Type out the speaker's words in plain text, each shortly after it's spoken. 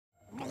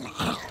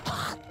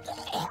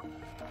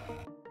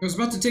I was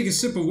about to take a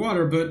sip of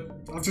water, but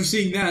after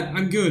seeing that,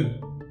 I'm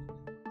good.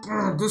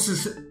 Ugh, this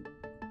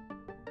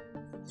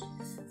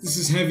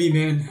is heavy,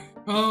 man.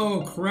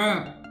 Oh,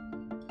 crap.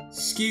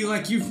 Ski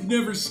like you've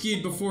never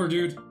skied before,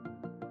 dude.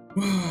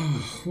 Wow,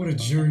 what a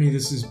journey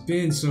this has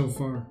been so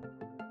far.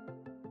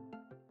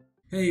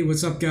 Hey,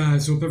 what's up,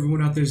 guys? Hope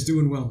everyone out there is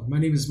doing well. My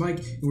name is Mike,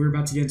 and we're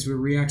about to get into a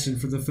reaction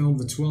for the film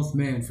The 12th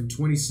Man from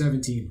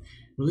 2017.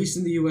 Released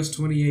in the US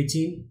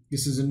 2018,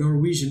 this is a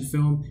Norwegian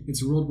film.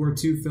 It's a World War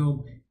II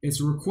film. It's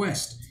a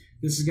request.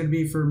 This is going to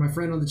be for my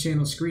friend on the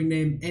channel, screen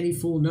name Any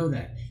Fool Know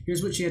That.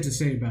 Here's what she had to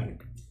say about it.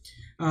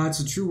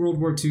 It's a true World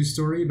War II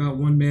story about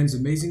one man's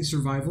amazing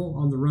survival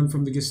on the run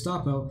from the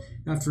Gestapo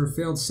after a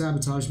failed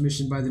sabotage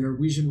mission by the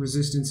Norwegian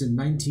resistance in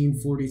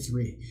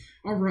 1943.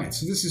 Alright,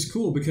 so this is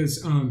cool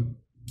because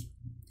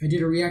I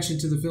did a reaction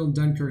to the film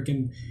Dunkirk,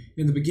 and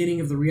in the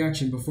beginning of the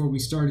reaction, before we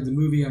started the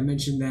movie, I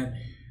mentioned that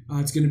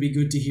it's going to be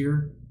good to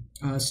hear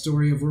a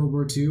story of World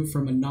War II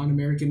from a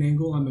non-American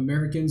angle. I'm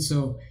American,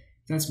 so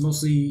that's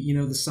mostly, you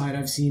know, the side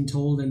I've seen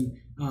told in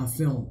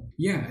film.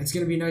 Yeah, it's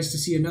going to be nice to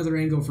see another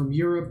angle from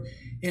Europe,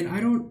 and I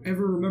don't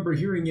ever remember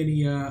hearing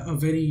any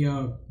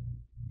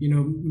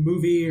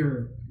movie,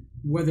 or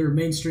whether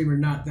mainstream or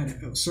not,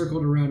 that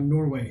circled around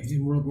Norway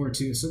in World War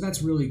II. So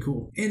that's really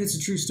cool. And it's a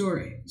true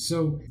story.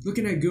 So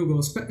looking at Google,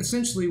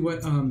 essentially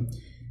what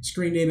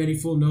screen name Any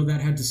Fool Know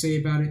That had to say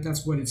about it,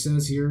 that's what it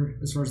says here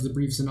as far as the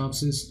brief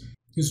synopsis.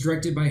 It was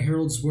directed by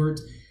Harold Zwart,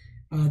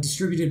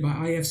 distributed by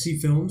IFC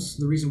Films.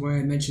 The reason why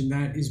I mentioned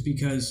that is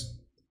because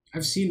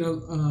I've seen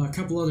a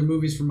couple other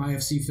movies from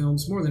IFC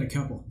Films, more than a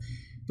couple,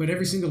 but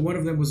every single one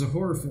of them was a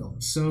horror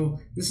film. So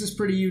this is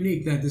pretty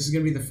unique that this is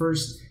going to be the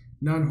first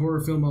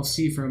non-horror film I'll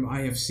see from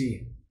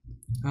IFC.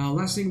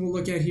 Last thing we'll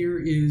look at here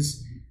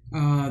is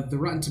the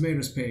Rotten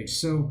Tomatoes page.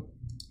 So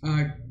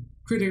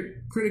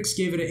critics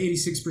gave it an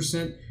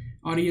 86%,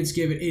 audience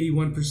gave it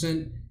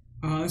 81%.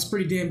 That's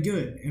pretty damn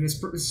good, and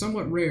it's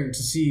somewhat rare to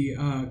see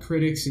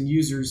critics and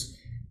users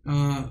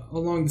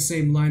along the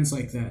same lines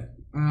like that.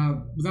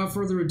 Without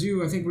further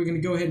ado, I think we're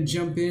going to go ahead and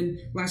jump in.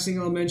 Last thing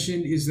I'll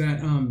mention is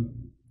that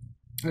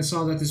I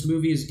saw that this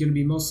movie is going to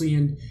be mostly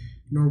in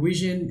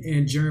Norwegian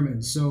and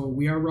German, so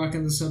we are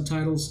rocking the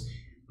subtitles.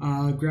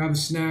 Grab a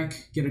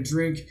snack, get a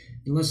drink,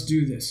 and let's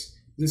do this.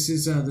 This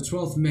is The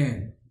 12th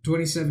Man,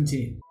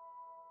 2017.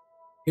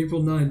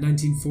 April 9,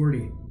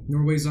 1940.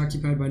 Norway is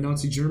occupied by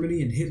Nazi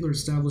Germany, and Hitler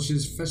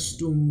establishes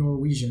Festung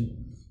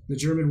Norwegian. The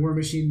German war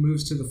machine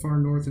moves to the far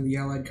north, and the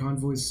Allied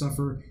convoys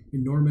suffer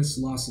enormous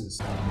losses.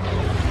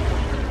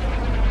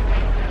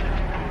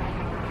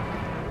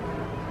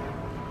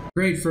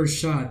 Great first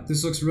shot.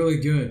 This looks really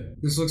good.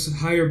 This looks a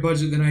higher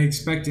budget than I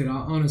expected,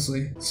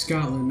 honestly.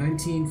 Scotland,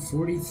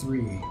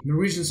 1943.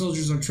 Norwegian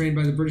soldiers are trained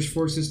by the British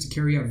forces to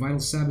carry out vital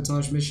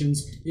sabotage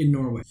missions in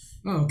Norway.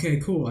 Oh, okay,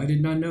 cool. I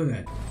did not know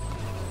that.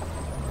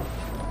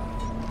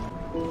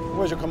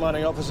 Where's your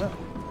commanding officer?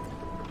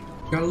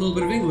 Got a little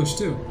bit of English,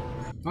 too.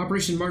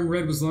 Operation Martin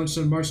Red was launched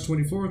on March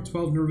 24th.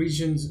 12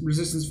 Norwegian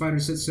resistance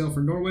fighters set sail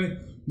for Norway.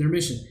 Their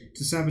mission,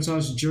 to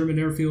sabotage German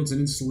airfields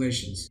and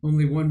installations.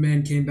 Only one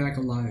man came back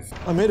alive.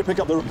 I'm here to pick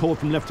up the report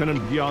from Lieutenant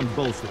Jan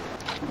Baalsrud.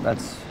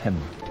 That's him.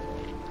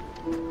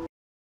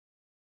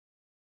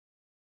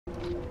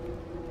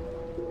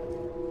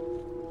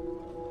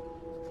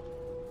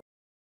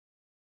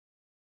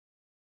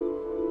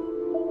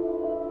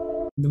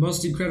 The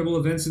most incredible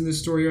events in this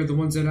story are the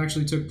ones that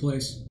actually took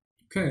place.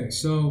 Okay,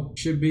 so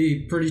should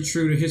be pretty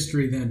true to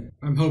history then,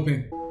 I'm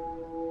hoping.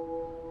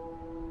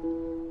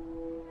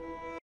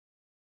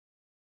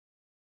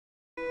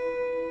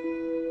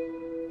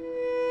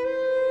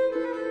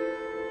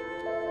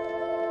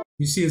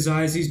 You see his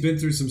eyes, he's been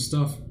through some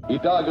stuff. I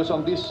dager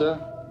som disse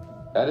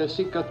det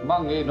sikkert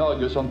mange I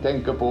Norge som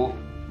tenker på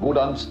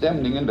hvordan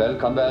stemningen vel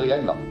kan være I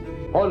England.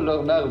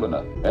 Holder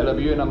nervene, eller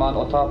begynner man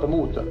å tape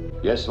motet?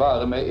 Jeg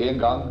svarer med en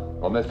gang,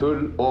 og med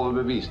full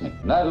overbevisning.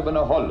 Nervene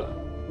holder.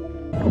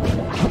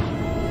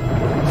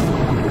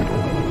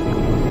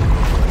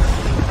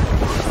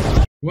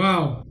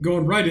 Wow,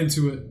 going right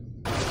into it.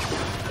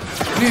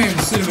 Man,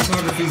 the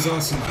cinematography is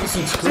awesome. This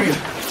looks great.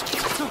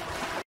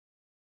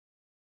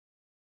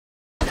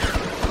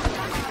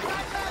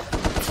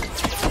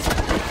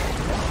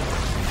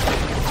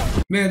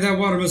 Man, that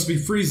water must be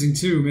freezing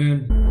too,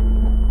 man.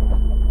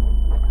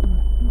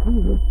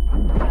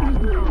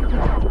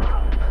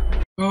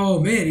 Oh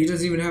man, he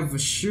doesn't even have a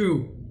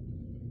shoe.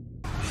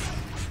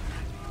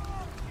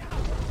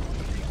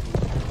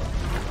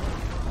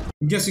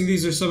 I'm guessing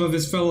these are some of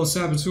his fellow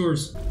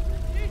saboteurs.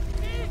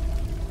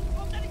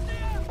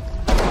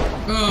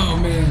 Oh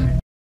man.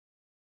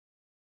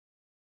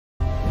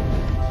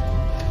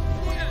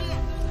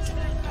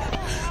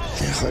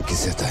 Jeg har ikke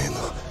sett deg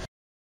ennå.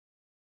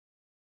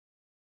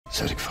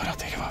 Sørg for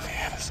at jeg var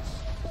forgjeves.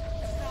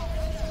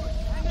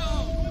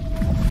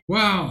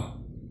 Wow.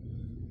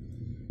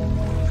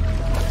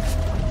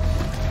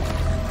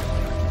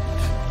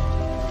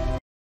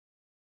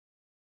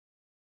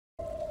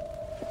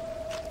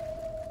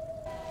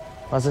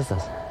 Was ist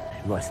das?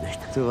 Ich weiß nicht.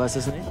 Du weißt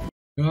es nicht?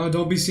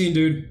 Don't be seen,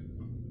 dude.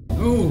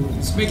 Oh,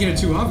 it's making it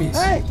too obvious.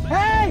 Hey!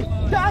 Hey!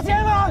 Da ist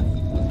jemand!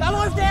 Da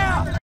läuft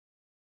er!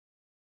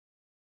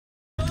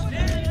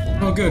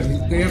 Oh, good.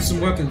 They have some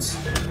weapons.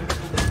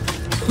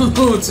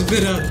 Oh, it's a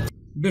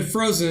bit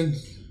frozen.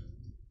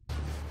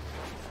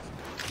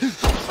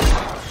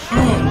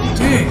 Oh,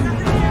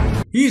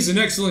 dang. He is an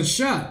excellent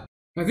shot.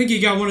 I think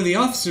he got one of the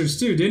officers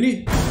too, didn't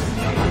he?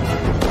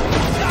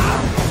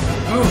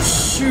 Oh,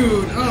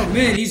 shoot. Oh,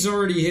 man, he's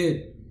already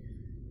hit.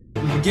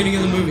 In the beginning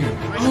of the movie.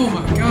 Oh,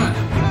 my God.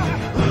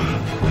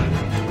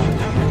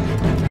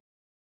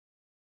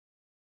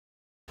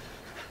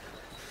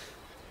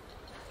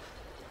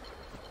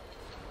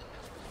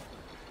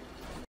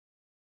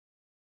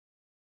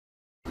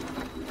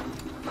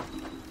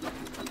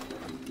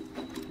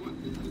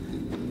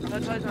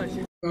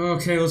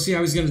 Okay, let's see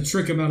how he's gonna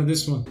trick him out of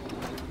this one.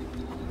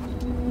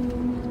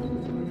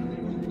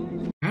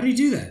 How did he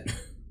do that?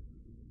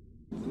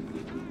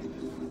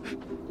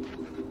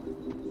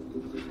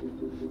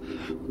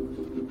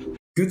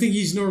 Good thing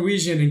he's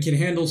Norwegian and can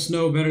handle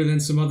snow better than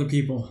some other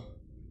people.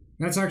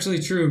 That's actually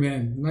true,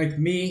 man. Like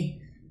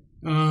me,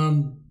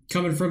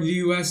 coming from the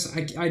U.S.,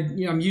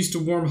 I'm used to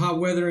warm, hot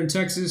weather in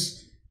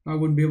Texas. I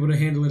wouldn't be able to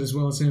handle it as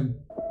well as him.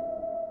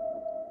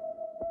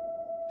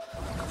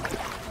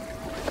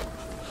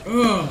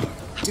 Oh,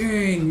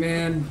 dang,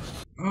 man.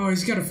 Oh,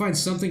 he's got to find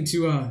something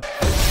to,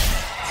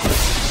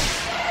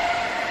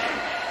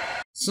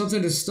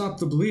 something to stop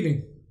the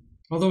bleeding.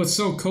 Although it's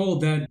so cold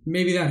that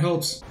maybe that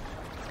helps.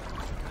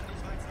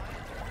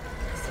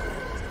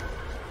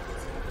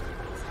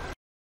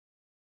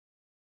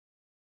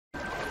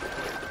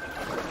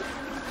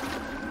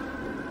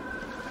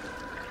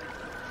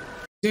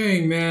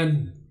 Dang,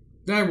 man.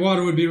 That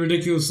water would be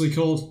ridiculously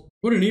cold.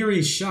 What an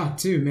eerie shot,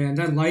 too, man.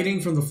 That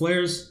lighting from the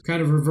flares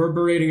kind of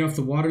reverberating off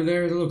the water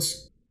there.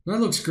 That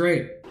looks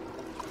great.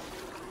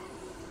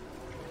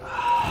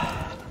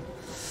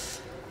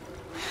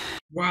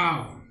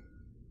 Wow.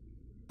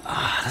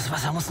 Das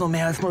Wasser muss nur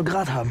mehr als 0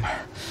 Grad haben.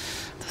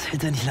 Das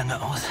hält ja nicht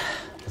lange aus.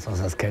 Das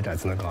Wasser ist kälter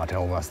als 0 Grad,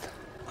 Herr Oberst.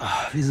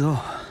 Wieso?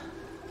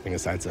 Wegen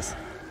des Salzes.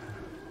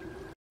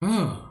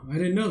 Oh, I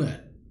didn't know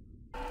that.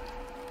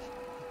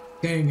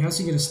 Dang, how's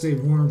he gonna stay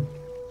warm?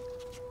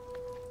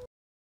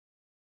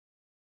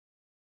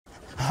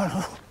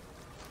 Hallo?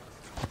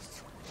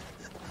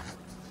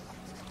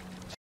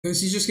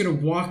 Is he just gonna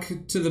walk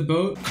to the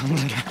boat?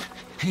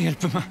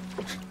 Hilf mir.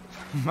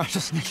 Mach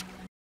das nicht.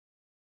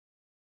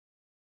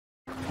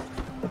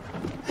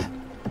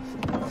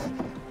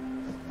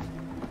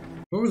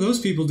 What were those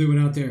people doing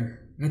out there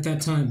at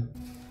that time?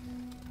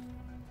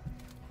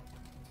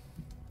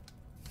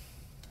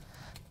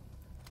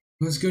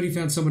 Well, it's good he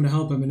found someone to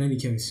help him in any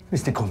case.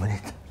 Hvis de kommer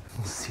hit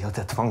og sier at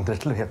jeg tvang dere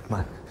til å hjelpe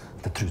meg,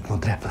 det truet med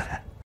å drepe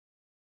dere.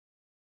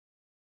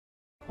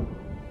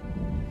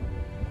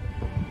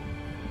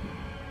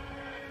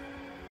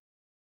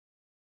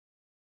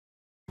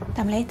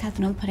 De leter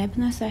etter noen på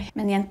Rebbenesøy,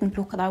 men jenten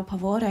plukket deg opp på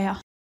Vårøya.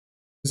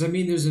 Does that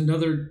mean there's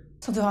another...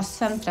 Så du har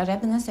svømt fra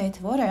Rebbenesøy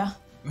til Vårøya?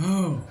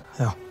 Oh.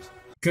 Ja.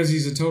 Because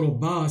he's a total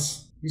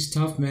boss. He's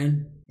tough,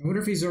 man. I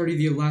wonder if he's already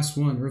the last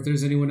one, or if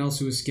there's anyone else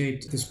who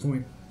escaped at this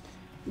point.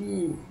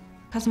 Ooh.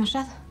 Hva som har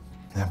skjedd?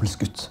 Jeg ble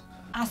skutt.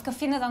 Jeg skal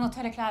finne deg noen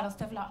tørre klær og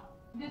støvler.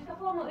 Du skal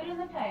få noe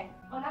ullundertøy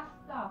og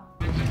retter.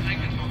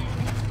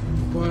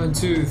 1,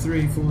 2,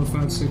 3, 4,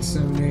 5, 6,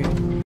 7,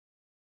 8.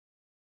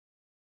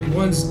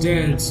 One's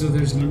dead, so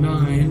there's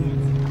 9.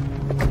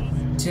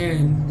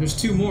 10. There's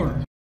 2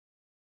 more.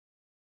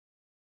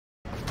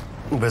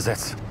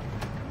 Übersetzt.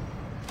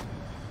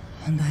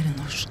 Han er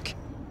norsk.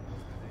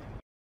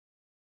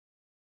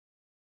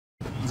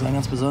 Seinen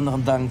ganz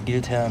besonderen Dank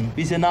gilt Herrn.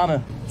 Wie ist Ihr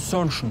Name?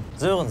 Sörensen.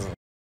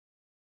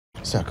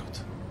 Sehr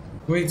gut.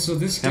 Wait, so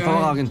this guy...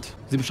 Hervorragend.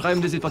 Sie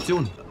beschreiben die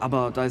Situation.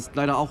 Aber da ist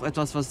leider auch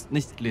etwas, was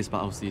nicht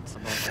lesbar aussieht.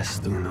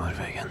 Festung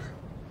Norwegen.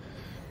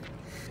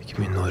 Ikke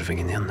mye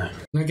Norwegen igjen nå.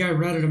 That guy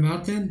ratted him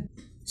out then?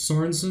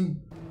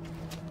 Sorensen?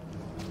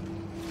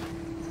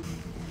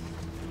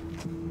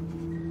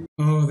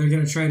 Oh, they're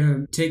gonna try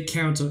to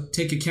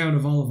take account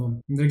of all of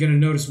them. They're gonna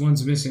notice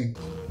one's missing.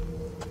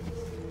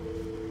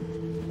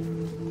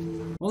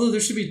 Although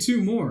there should be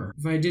 2 more,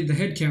 if I did the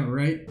head count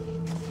right.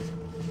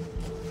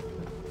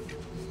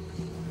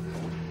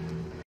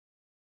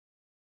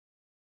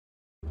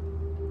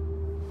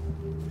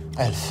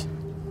 Elf.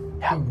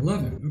 Oh,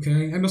 11.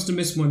 Okay, I must have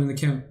missed one in the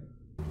count.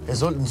 Wir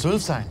sollten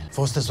 12 sein.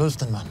 Wo ist der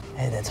 12. Mann?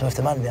 Hey, der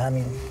 12. Mann, wir haben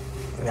ihn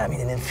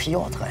in den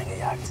Fjord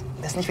reingejagt.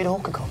 Der ist nicht wieder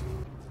hochgekommen.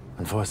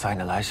 Und wo ist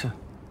seine Leiche?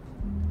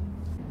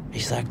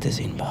 Ich sagte es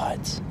Ihnen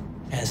bereits.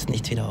 Er ist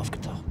nicht wieder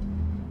aufgetaucht.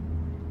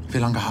 Wie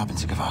lange haben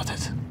Sie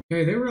gewartet?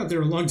 Hey, they were out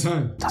there a long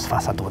time. Das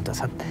Wasser dort,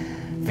 das hat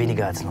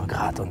weniger als 0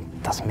 Grad. Und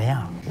das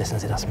Meer, wissen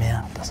Sie, das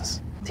Meer, das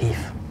ist tief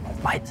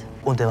und weit.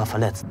 Und er war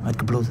verletzt, hat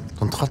geblutet.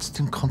 Und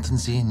trotzdem konnten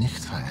Sie ihn nicht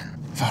fangen.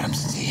 Warum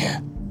sind Sie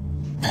hier?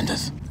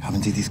 Mendes,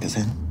 haben Sie dies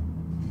gesehen?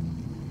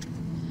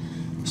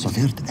 So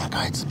wird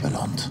Ehrgeiz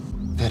belohnt.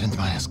 Während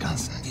meines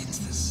ganzen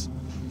Dienstes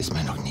ist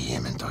mir noch nie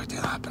jemand durch die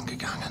Rappen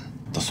gegangen.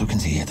 Durchsuchen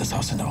Sie jedes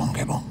Haus in der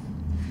Umgebung.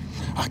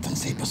 Achten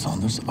Sie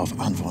besonders auf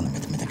Anwohner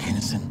mit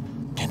Erkenntnissen.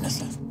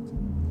 Verkennelse.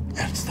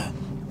 Ärzte.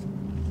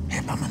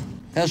 Hebammen.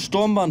 Herr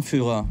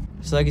Sturmbannführer,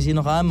 ich sage es Ihnen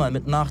noch einmal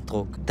mit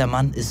Nachdruck. Der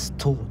Mann ist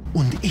tot.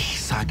 Und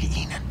ich sage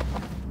Ihnen,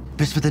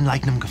 bis wir den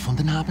Leichnam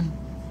gefunden haben,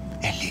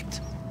 er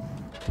lebt.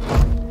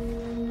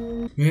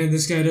 Man,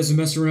 this guy doesn't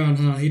mess around,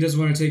 huh? He doesn't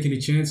want to take any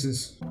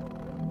chances.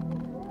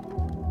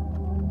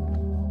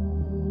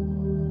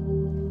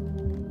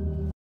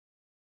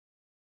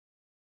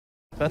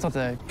 Vet at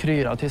det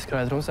kryr av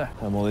tyskere i Tromsø?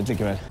 Jeg må dit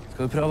likevel.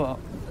 Skal du prøve å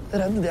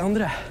redde de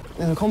andre?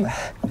 De som kommer?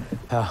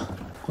 Ja,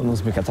 og noen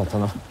som ikke har tatt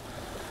henne.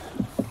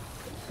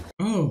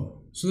 Oh,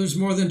 so there's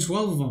more than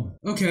 12 of them.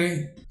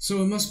 Okay,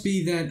 so it must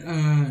be that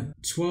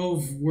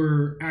 12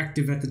 were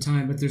active at the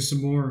time, but there's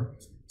some more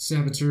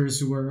saboteurs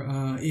who were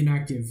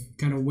inactive,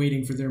 kind of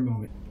waiting for their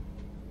moment.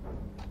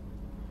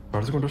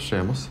 Hva som kommer til å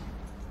skje med oss?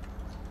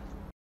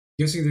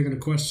 Guessing they're going to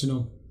question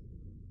him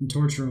and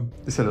torture him.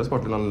 De selger oss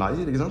bare til en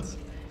leir, ikke sant?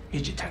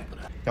 Ikke tenk på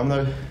det. Ja,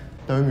 men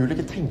det er jo umulig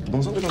ikke tenke på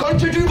noe sånt. Kan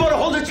ikke du bare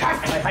holde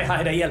kjeft?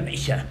 Hei, det hjelper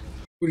ikke.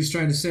 What he's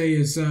trying to say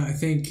is, I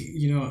think,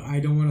 you know, I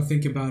don't want to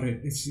think about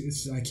it.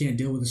 I can't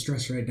deal with the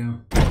stress right now.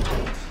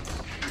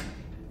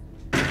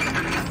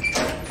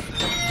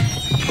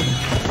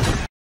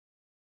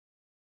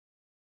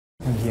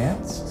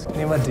 Yes,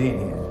 det var det.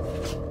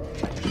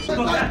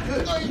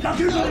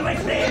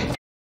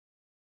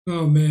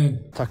 Oh, man.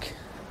 Takk.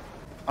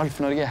 Alt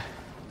for Norge.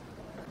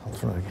 Alt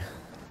for Norge.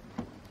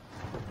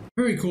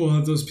 Very cool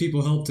how those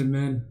people helped him,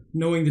 man.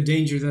 Knowing the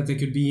danger that they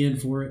could be in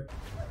for it.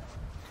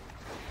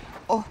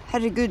 Åh,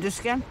 herregud, du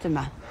skremte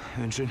meg.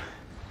 Unnskyld.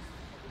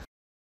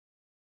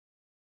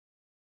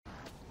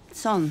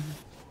 Sånn,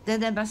 det er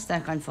det beste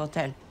jeg kan få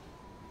til.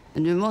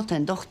 Men du må til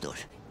en doktor.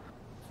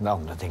 Det er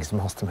andre ting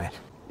som haster mer.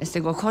 Hvis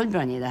det går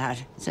koldbrann i det her,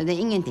 så er det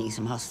ingenting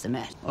som haster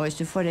mer. Og hvis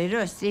du får en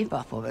rød stripe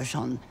oppover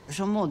sånn,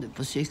 så må du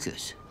på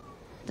sykehus.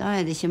 Da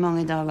er det ikke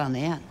mange dagene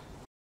igjen.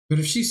 But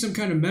if she's some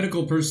kind of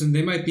medical person,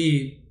 they might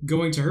be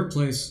going to her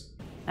place.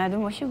 Nei, du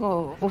må ikke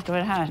gå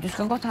bortover her. Du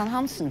skal gå til han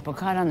Hansen på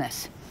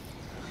Karanes.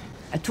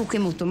 Jeg tok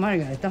imot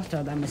Margaret,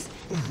 datteren deres.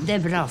 Det er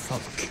bra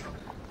folk.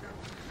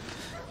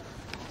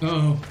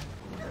 Uh-oh.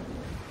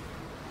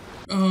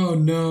 Oh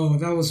no,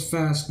 that was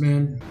fast,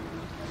 man.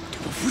 Du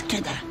må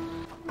forte deg.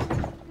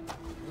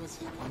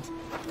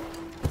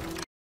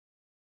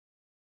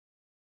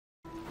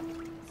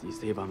 Sie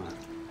ist Hebamme.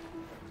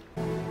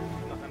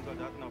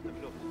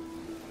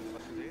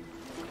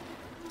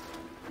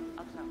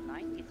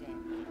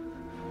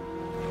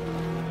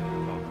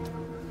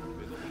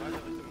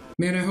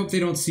 Man, I hope they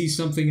don't see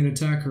something and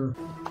attack her.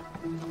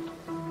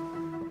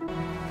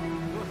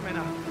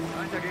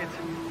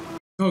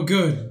 Oh,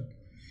 good.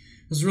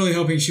 I was really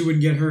hoping she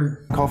wouldn't get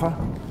hurt. Koffer?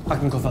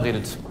 Aktenkoffer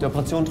redet. Die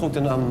Operation trug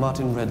den Namen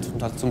Martin Red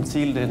und hat zum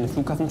Ziel, den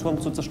Flughafenturm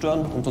zu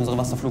zerstören und unsere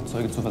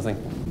Wasserflugzeuge zu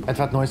versenken.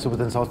 Etwas Neues über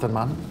den Haus der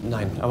Mann?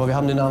 Nein, aber wir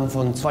haben den Namen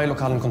von 2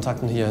 lokalen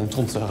Kontakten hier in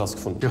Tromsø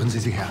herausgefunden. Dürfen Sie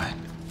sich herein.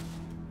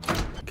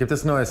 Gibt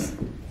es Neues?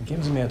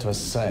 Geben Sie mir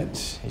etwas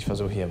Zeit. Ich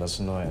versuche hier was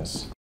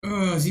Neues.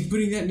 Is he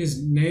putting that in his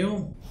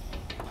nail?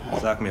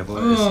 Sag mir, wo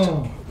er ist.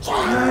 No!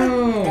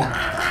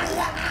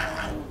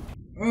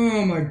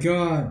 Oh my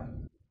God.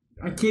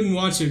 I couldn't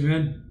watch it,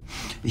 man.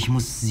 Ich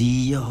muss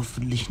Sie ja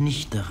hoffentlich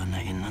nicht daran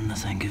erinnern,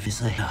 dass ein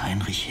gewisser Herr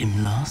Heinrich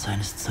Himmler,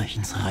 seines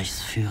Zeichens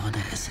Reichsführer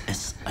der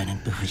SS,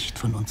 einen Bericht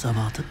von uns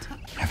erwartet.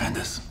 Herr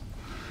Wendes,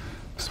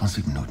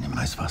 20 Minuten im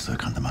Eiswasser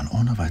kann der Mann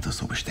ohne weiteres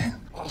so bestehen.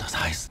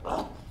 Das heißt,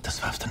 der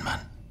 12. Mann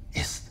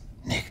ist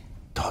nicht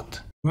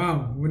tot.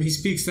 Wow, when he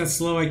speaks that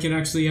slow, I can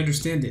actually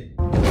understand it.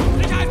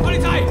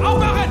 Sicherheitspolizei,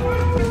 aufmachen!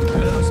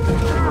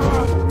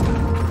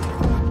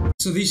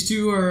 So these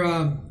two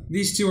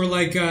are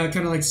like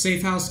kind of like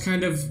safe house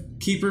kind of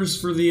keepers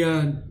for the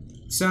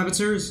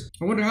saboteurs.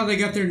 I wonder how they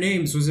got their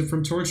names. Was it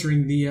from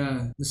torturing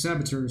the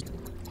saboteurs?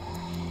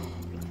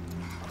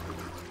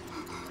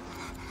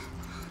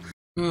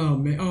 Oh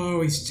man!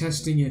 Oh, he's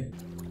testing it.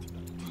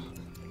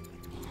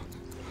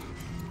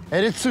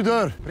 Ist zu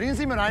dörr. Bringen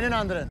Sie mir einen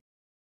anderen.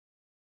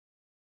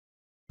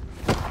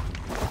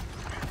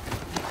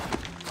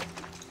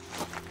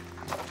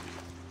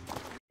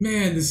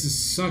 Man, this is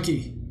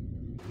sucky.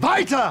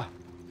 Weiter!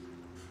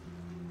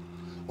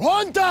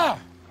 Runter!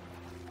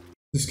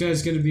 This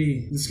guy's gonna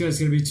be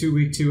too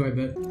weak too, I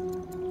bet.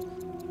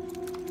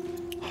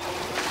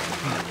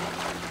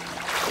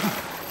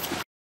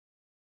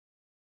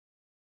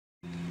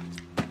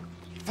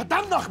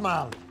 Verdammt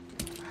nochmal!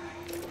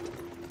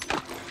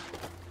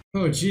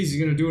 Oh jeez, he's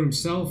gonna do it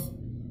himself?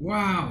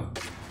 Wow.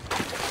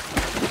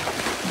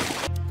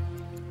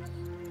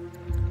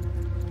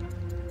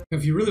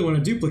 If you really want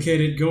to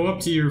duplicate it, go up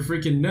to your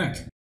freaking neck.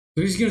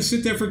 So he's gonna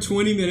sit there for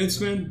 20 minutes,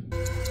 man?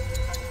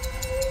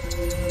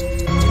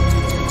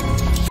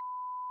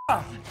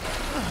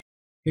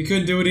 He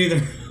couldn't do it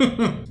either.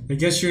 I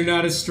guess you're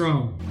not as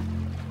strong.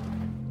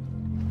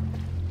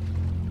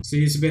 So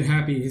he's a bit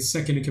happy, his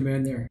second in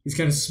command there. He's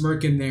kind of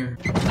smirking there.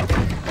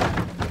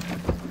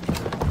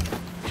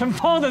 Hvem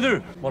faen er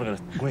du?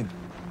 Margaret, gå inn.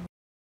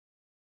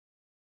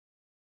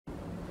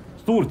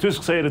 Stor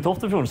tysk seier i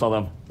Toftefjorden, sa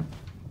de.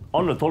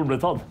 Alle 12 ble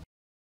tatt.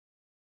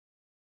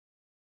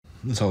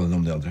 Hva sa du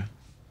om de andre?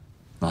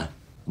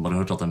 Bare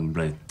hørt at de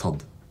ble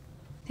tatt.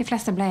 De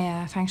fleste ble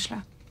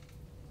fengslet.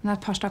 Men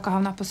et par stykker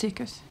havnet på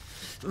sykehus.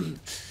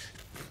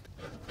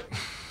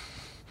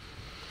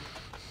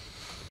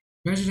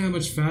 Imagine how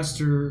much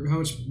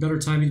better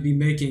time he'd be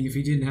making if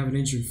he didn't have an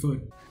injured foot.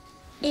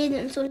 Er du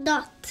en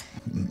soldat?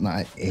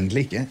 Nei,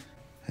 egentlig ikke.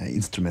 Jeg er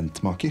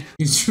instrumentmaker.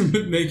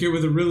 Instrumentmaker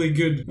with a really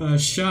good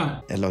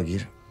shot. Jeg lager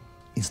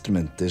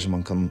instrumenter som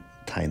man kan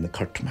tegne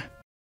kart med.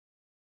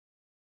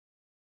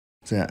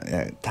 Så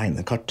jeg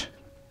tegner kart.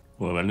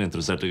 Hun er veldig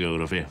interessert i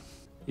geografi.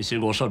 Ikke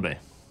gårdsarbeid.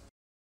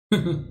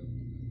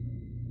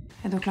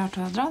 Er du klar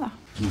til å dra, da?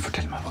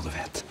 Fortell meg hva du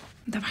vet.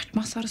 Det har vært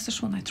masse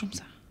arrestasjoner i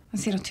Tromsø. Han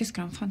sier at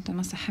tyskerne fant en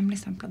masse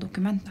hemmeligstempla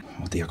dokumenter.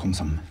 Og de har kommet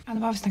sammen. Ja,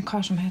 det var visst en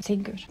kar som het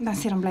Sigurd. Den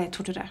sier han ble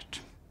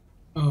torturert.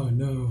 Oh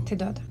no. Til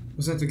døde.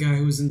 Was that the guy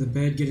who was in the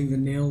bed getting the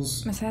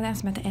nails? Men så er det en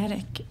som heter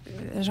Erik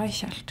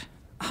Reichelt.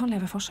 Han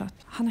lever fortsatt.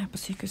 Han er på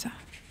sykehuset.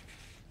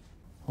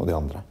 Og de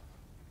andre?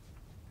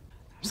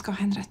 De skal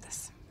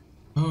henrettes.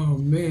 Oh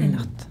man. I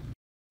natt.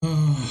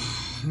 Oh,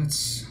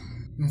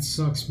 that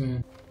sucks,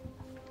 man.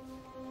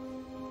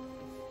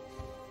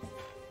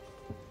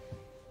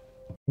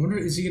 I wonder,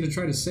 is he going to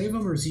try to save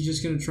him, or is he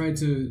just going to try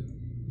to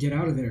get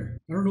out of there?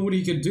 I don't know what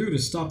he could do to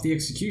stop the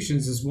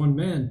executions as one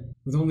man,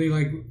 with only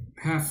like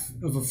half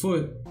of a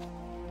foot.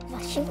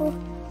 Varsågod.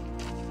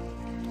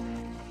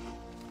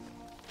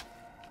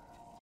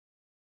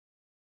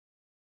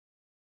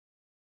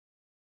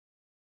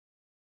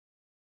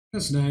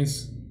 That's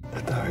nice.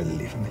 Dette er hele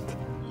livet mitt.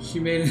 She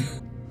made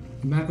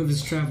a map of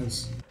his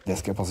travels. Det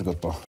skal jeg passe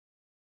godt på.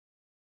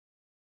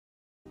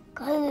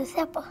 Hva er det du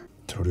ser på?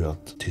 Tror du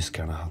at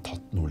tyskerne har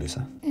tatt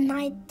nordlyset?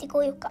 Nei, det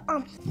går jo ikke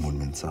an. Moren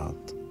min sa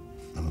at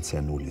når man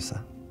ser nordlyset,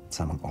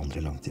 så er man aldri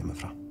langt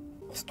hjemmefra.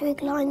 Hvis du er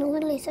glad i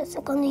nordlyset,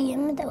 så kan du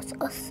gjemme deg hos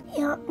oss.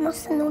 Jeg har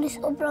masse nordlys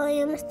og bra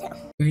gjemmested.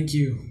 Thank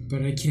you,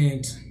 but I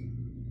can't.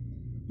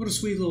 What a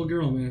sweet little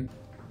girl, man.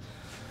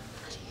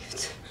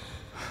 Herregud.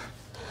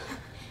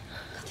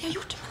 Hva har jeg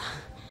gjort med deg?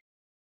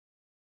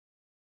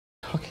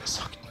 Jeg har ikke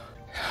sagt noe.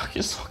 Jeg har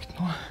ikke sagt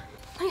noe.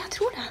 Nei, jeg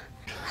tror det.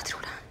 Jeg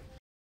tror det.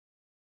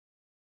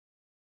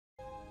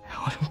 Jeg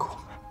har en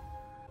kone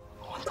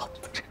og en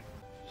datter.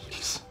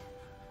 Hils.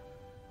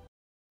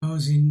 Oh,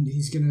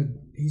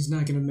 he's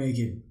not gonna make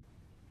it.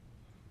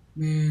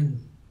 Man.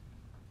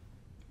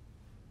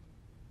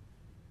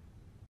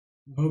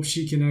 I hope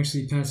she can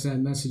actually pass that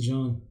message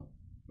on.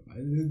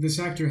 This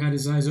actor had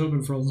his eyes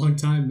open for a long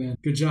time, man.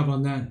 Good job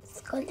on that.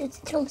 Skal du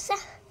til Tromsø?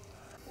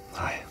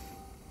 Nei.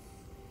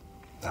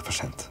 Det er for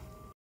sent.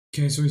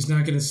 Okay, so he's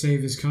not gonna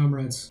save his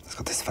comrades. Jeg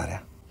skal til Sverige.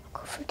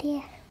 Hvorfor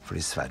det?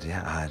 Fordi Sverige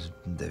er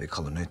det vi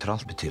kaller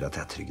nøytralt. Betyr at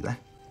jeg er trygg der.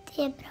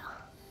 Det er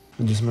bra.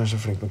 Men du som er så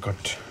flink med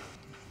kart,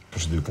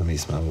 kanskje du kan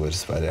vise meg hvor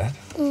Sverige er?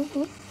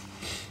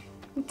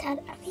 Der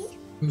er vi.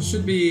 It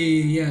should be,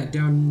 yeah,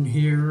 down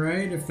here,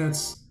 right? If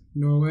that's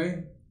Norway.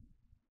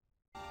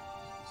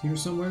 Here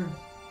somewhere?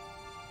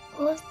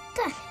 Og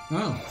der.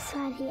 Oh.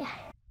 Sverige.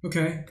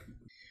 Okay.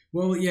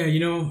 Well, yeah, you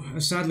know,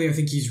 sadly I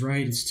think he's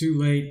right. It's too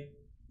late.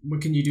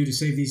 What can you do to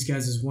save these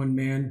guys as one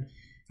man?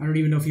 I don't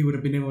even know if he would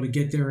have been able to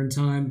get there in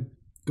time.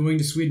 Going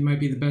to Sweden might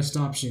be the best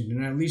option.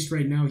 And at least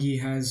right now he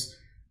has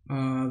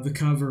the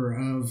cover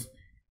of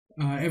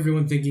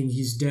everyone thinking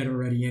he's dead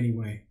already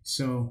anyway.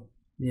 So,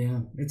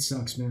 yeah, it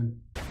sucks,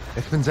 man.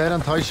 Ich bin sehr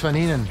enttäuscht von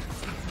Ihnen.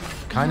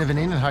 Keine von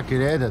Ihnen hat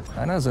geredet.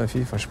 Einer sah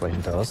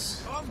vielversprechend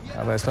aus,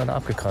 aber er ist leider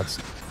abgekratzt.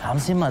 Haben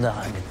Sie mal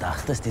daran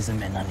gedacht, dass diese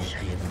Männer nicht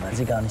reden, weil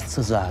sie gar nichts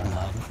zu sagen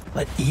haben?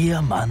 Weil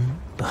Ihr Mann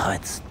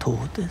bereits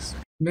tot ist?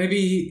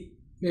 Maybe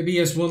he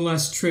has one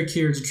last trick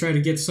here to try to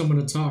get someone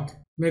to talk.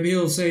 Maybe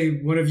he'll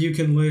say, one of you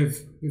can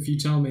live if you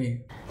tell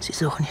me. Sie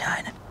suchen hier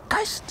einen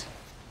Geist.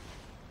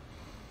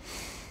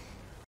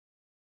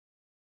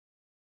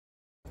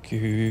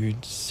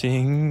 Gud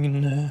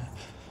signe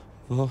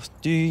vårt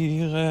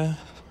dyre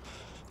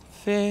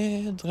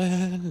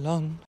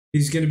fedreland.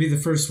 He's gonna be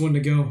the first one to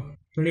go.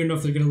 I don't even know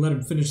if they're gonna let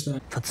him finish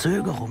that.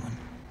 Verzögerungen,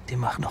 die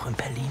machen auch in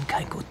Berlin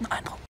keinen guten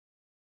Eindruck.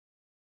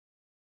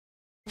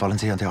 Wollen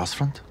Sie an die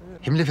Ostfront?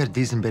 Himmler wird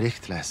diesen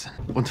Bericht lesen.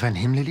 Und wenn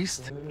Himmler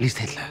liest, liest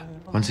Hitler.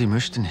 Und Sie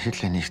möchten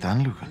Hitler nicht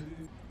anschauen.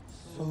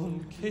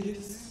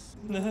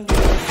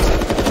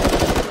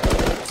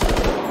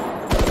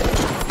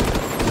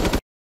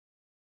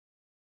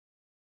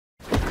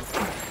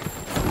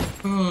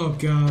 Oh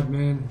God,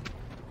 man.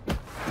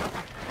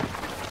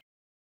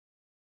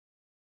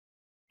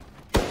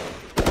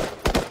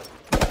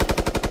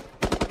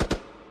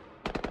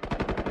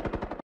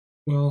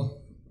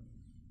 Well,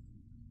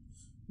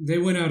 they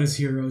went out as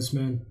heroes,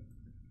 man.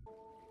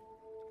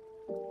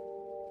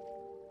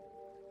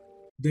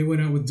 They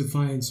went out with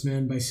defiance,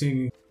 man, by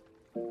singing.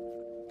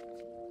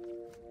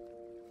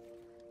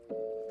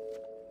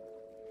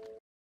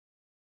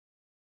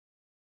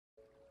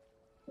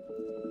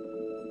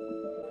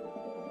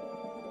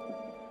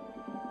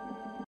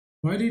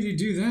 Why did he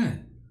do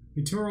that?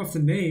 He tore off the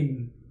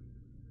name.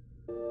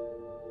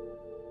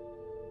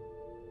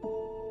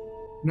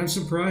 And I'm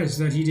surprised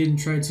that he didn't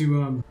try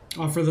to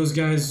offer those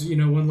guys, you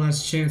know, one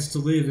last chance to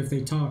live if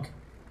they talk.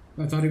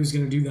 I thought he was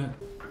going to do that.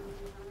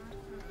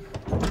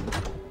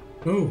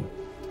 Oh.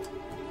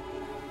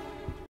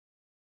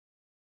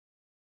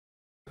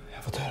 Jeg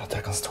har fått høre at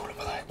jeg kan stole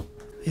på deg.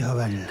 Vi har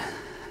vel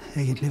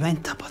egentlig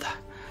ventet på det.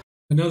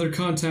 Another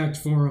contact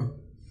for him.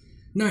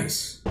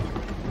 Nice.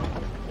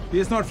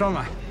 Vi snart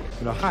framme.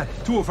 Her,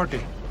 42.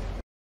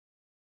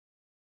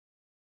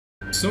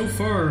 So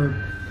far...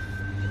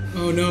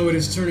 Oh no, it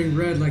is turning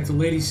red like the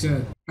lady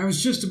said. I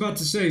was just about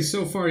to say,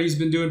 so far he's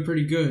been doing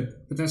pretty good,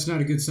 but that's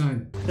not a good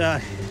sign.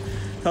 Der,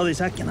 ta det I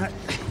sekken her.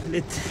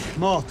 Litt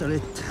mat og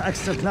litt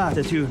ekstra klær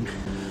til turen.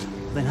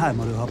 Den her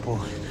må du ha på.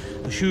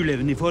 Og skjule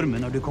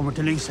uniformen når du kommer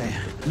til Lyngsøy.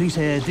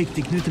 Lyngsøy et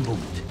viktig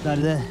knutepunkt. Der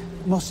det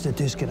masse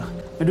tyskere.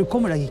 Men du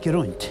kommer deg ikke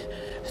rundt.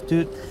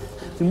 Du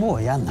må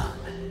igjennom.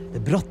 Det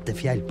bratte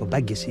fjell på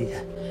begge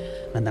sider.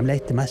 Men de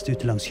leter mest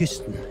ute langs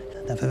kysten.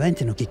 De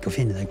forventer nok ikke å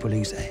finne deg på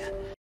Lyngsøy.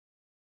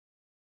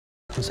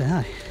 Og se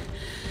her.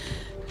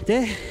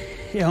 Det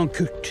han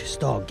Kurt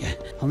Stage.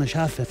 Han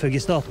sjefen for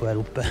Gestapo her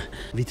oppe.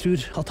 Vi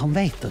tror at han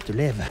vet at du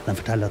lever. De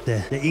forteller at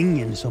det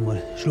ingen som har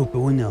sluppet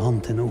unna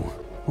han til nå.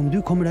 Om du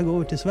kommer deg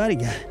over til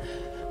Sverige,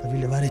 da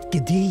vil det være et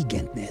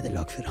gedigent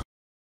nederlag for han.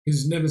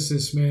 His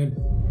nemesis, man.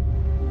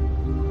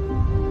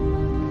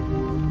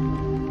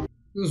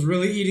 It was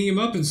really eating him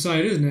up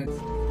inside, isn't it?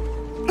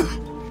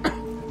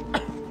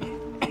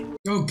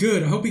 Oh,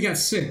 good. I hope he got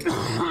sick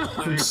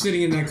from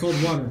sitting in that cold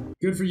water.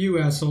 Good for you,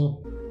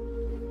 asshole.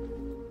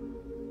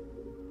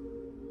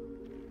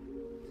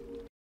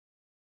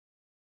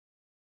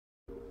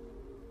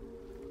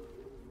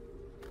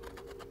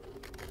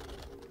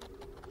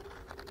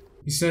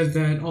 He said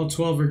that all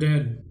 12 are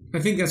dead. I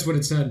think that's what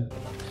it said.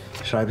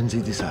 Schreiben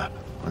Sie dies ab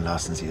und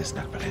lassen Sie es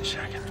nach Berlin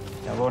schicken.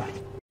 Jawohl.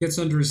 Gets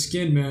under his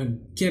skin, man.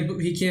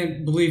 He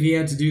can't believe he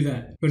had to do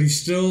that. But he's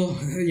still,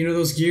 you know,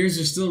 those gears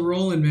are still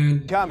rolling,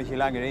 man. Kom ikke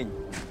lenger inn.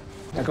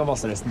 Jeg kan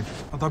vasse resten.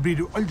 Da blir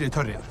du aldri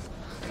tørr igjen.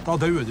 Da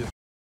dør du.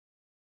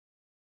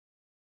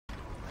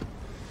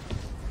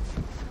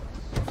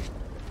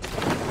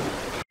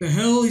 The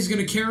hell? He's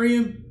gonna carry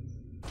him?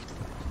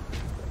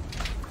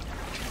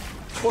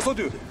 Og så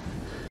du.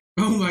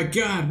 Oh my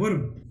god,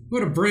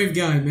 what a brave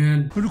guy,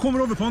 man. Når du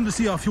kommer over på andre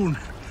siden av fjorden,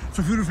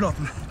 fra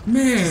Furuflaten,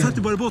 så setter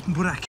du bare båten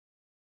på rekk.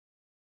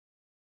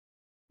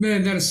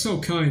 Man, that is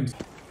so kind.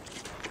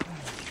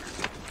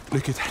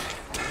 Lykke til.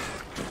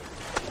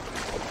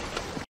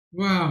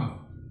 Wow.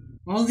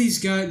 All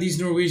these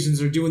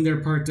Norwegians are doing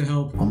their part to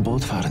help.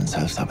 Bootfahren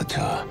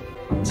Selbstsaboteur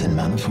sind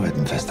Mann vor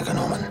dem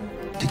festgenommen,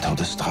 die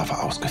Todesstrafe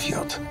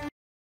ausgeführt.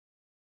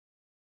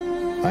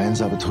 Ein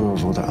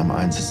Saboteur wurde am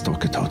Einsatzort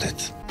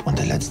getötet und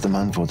der letzte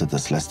Mann wurde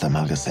das letzte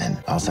Mal gesehen,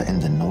 als in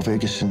den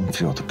norwegischen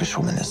Fjord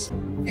geschwommen ist.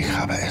 Ich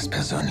habe es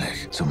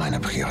persönlich zu meiner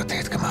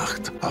Priorität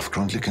gemacht, auf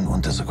gründlichen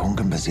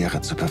Untersuchungen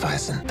basiert zu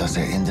beweisen, dass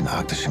in den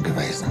arktischen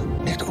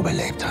Gewässern nicht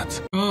überlebt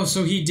hat. Oh,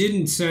 so he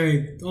didn't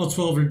say all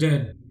 12 are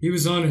dead. He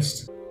was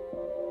honest.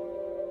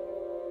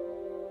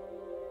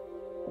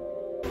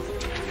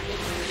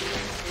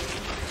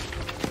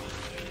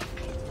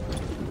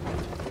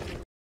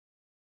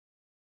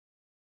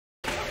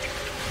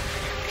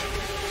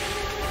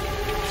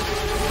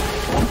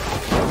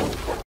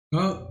 Oh,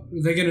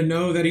 are they gonna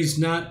know that he's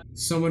not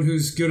someone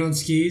who's good on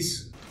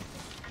skis?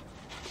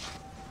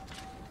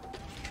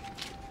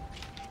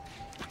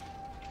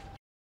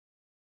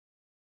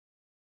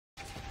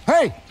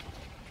 Hey!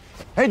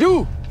 Hey,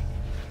 du!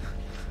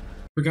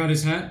 Forgot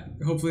his hat?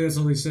 Hopefully that's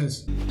all he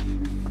says.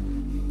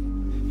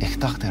 Ich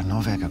dachte, der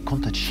Norweger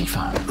konnte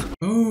Skifahren.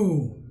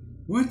 Oh,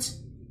 what?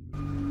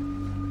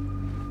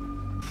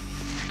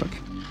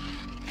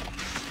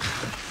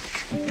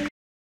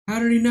 How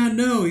did he not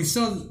know? He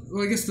saw,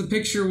 well, I guess the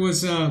picture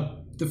was,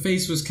 the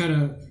face was kind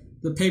of,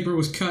 the paper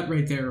was cut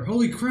right there.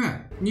 Holy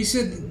crap. And you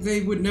said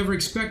they would never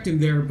expect him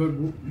there, but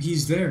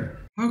he's there.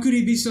 How could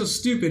he be so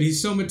stupid?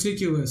 He's so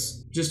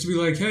meticulous. Just to be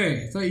like,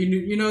 hey, I thought you knew,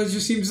 you know, it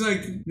just seems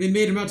like they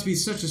made him out to be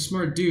such a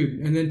smart dude,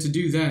 and then to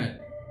do that.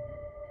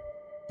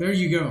 There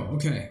you go,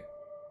 okay.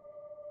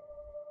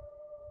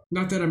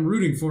 Not that I'm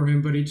rooting for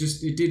him, but it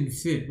didn't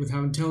fit with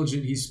how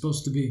intelligent he's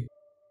supposed to be.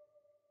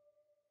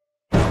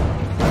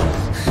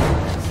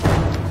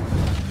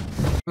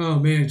 Oh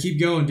man, keep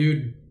going,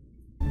 dude.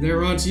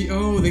 They're on to...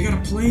 Oh, they got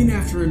a plane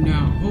after him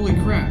now. Holy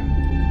crap.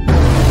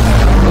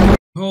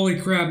 Holy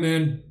crap,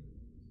 man.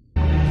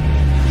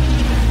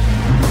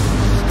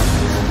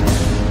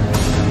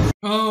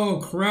 Oh,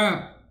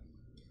 crap.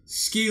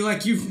 Ski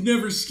like you've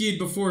never skied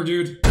before,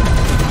 dude.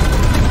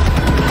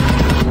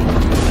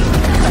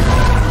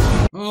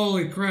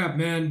 Holy crap,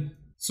 man.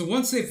 So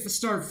once they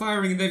start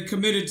firing and they've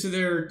committed to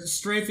their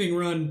strafing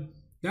run,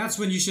 that's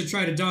when you should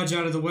try to dodge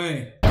out of the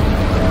way.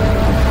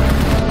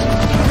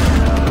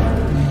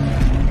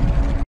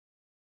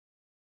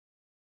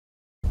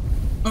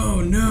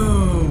 Oh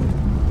no!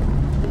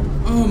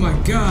 Oh my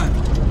god!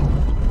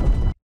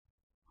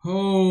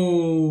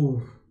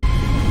 Oh!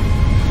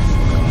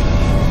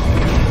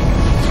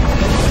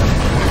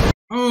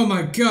 Oh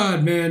my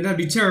god, man, that'd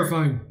be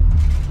terrifying.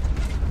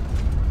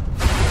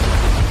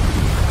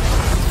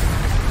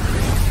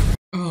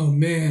 Oh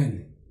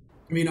man.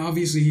 I mean,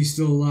 obviously he's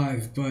still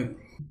alive, but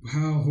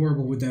How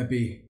horrible would that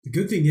be? The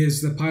good thing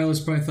is the pilots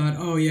probably thought,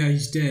 oh yeah,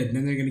 he's dead. And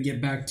then they're going to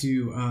get back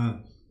to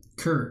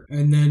Kurt.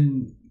 And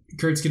then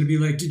Kurt's going to be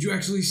like, did you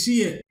actually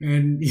see it?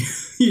 And,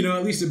 you know,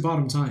 at least it bought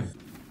him time.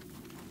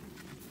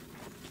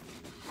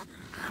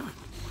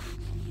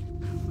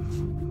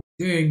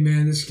 Dang,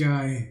 man, this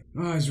guy.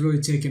 Oh, he's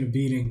really taking a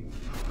beating.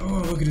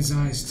 Oh, look at his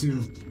eyes,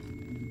 too.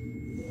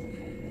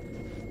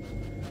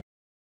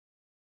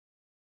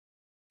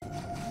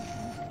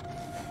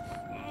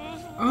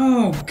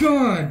 Oh,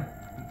 God!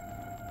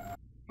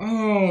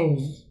 Oh!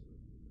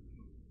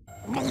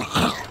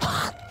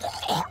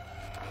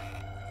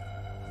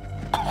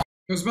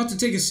 I was about to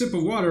take a sip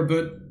of water,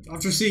 but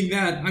after seeing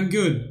that, I'm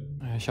good.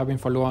 Ich habe ihn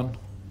verloren.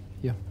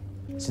 Hier.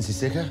 Sind Sie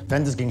sicher?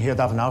 Wenn das ging hier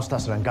davon aus,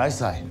 dass ein Geist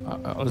sei.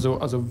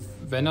 Also,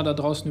 wenn er da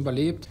draußen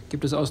überlebt,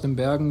 gibt es aus den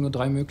Bergen nur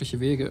 3 mögliche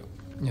Wege.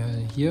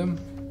 Hier,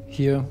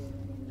 hier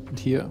und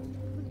hier.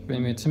 Ich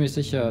bin mir ziemlich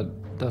sicher,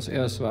 dass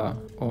er es war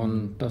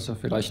und dass er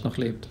vielleicht noch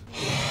lebt.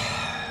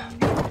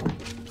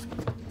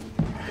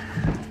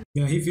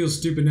 Yeah, he feels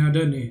stupid now,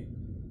 doesn't he?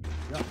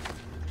 Ja.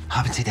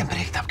 Haben Sie den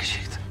Bericht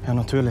abgeschickt? Ja,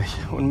 natürlich.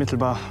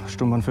 Unmittelbar,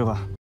 Sturmbannführer.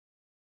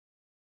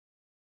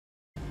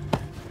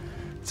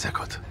 Sehr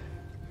gut.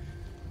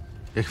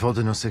 Ich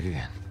wollte nur sicher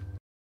gehen.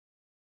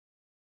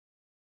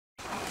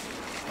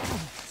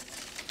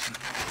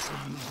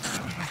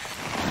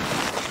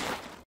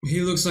 He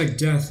looks like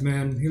death,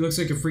 man. He looks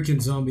like a freaking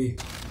zombie.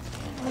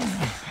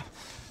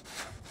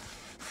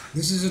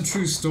 This is a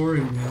true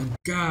story, man.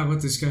 God, what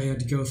this guy had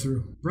to go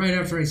through. Right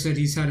after I said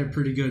he's had it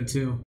pretty good,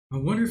 too. I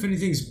wonder if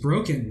anything's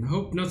broken. I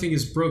hope nothing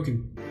is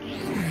broken.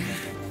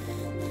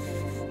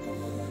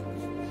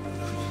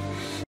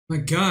 My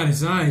God,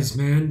 his eyes,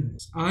 man.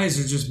 His eyes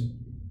are just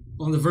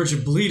on the verge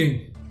of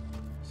bleeding.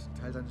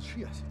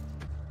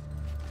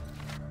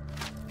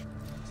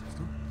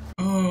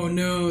 Oh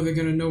no, they're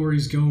gonna know where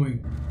he's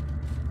going.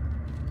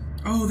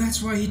 Oh,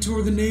 that's why he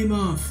tore the name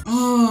off.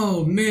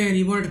 Oh, man,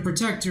 he wanted to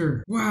protect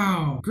her.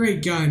 Wow,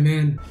 great guy,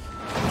 man.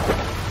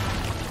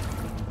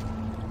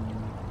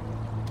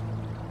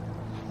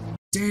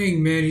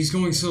 Dang, man, he's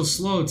going so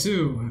slow,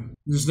 too.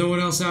 There's no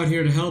one else out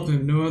here to help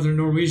him, no other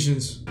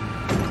Norwegians.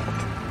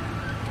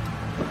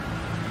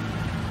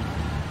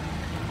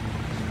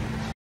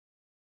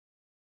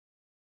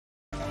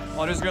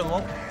 Marius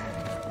Grønvold.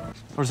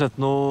 Har du sett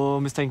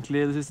noe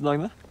mistenkelig de siste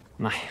dagene?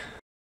 Nei.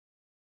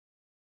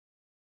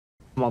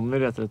 Mannen vi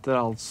leter etter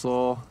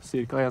altså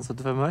cirka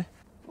 1,75 høy,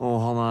 og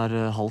han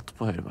halvt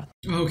på høyre bein.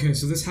 Okay,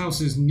 so this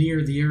house is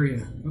near the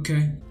area.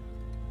 Okay.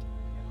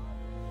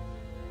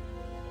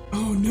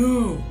 Oh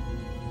no!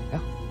 Ja.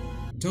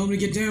 Tell him to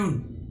get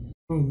down.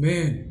 Oh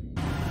man.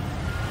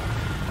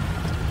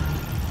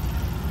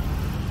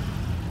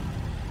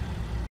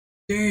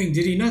 Dang,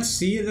 did he not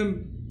see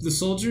them, the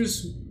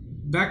soldiers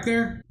back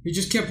there? He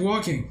just kept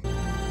walking.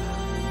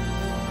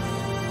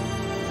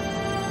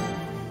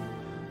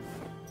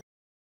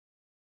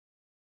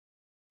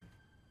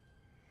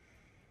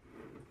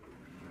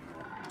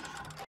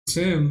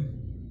 Tim,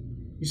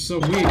 you're so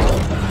weak.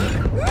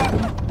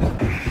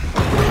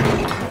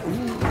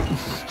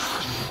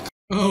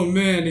 Oh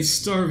man, he's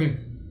starving.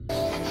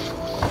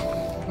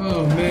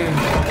 Oh man.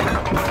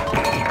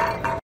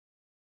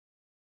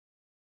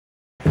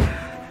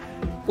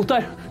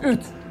 Ottar, ut!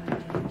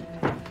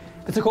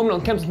 Dette kommer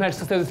noen, hvem som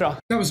helst stedet fra.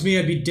 That was me,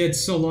 I'd be dead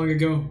so long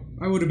ago.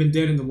 I would have been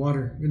dead in the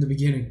water in the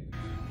beginning.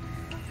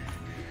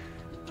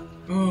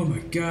 Oh my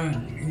God,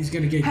 he's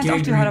gonna get gangrene.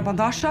 Helt artig å ha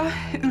bandasjer,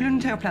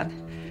 ullundertøy og pledd.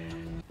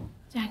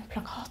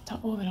 Gjengplakater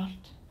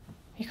overalt.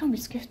 Vi kan bli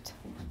skutt.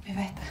 Vi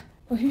vet det.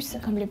 Og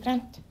huset kan bli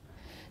brent.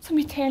 Som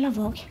i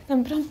Telavåg.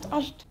 Den brant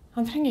alt.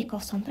 Han trenger ikke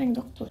oss, han trenger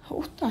doktor.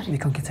 Og Ottar. Vi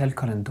kan ikke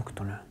tilkalle en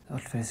doktor nå. Det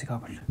alt for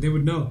risikabelt. They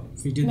would know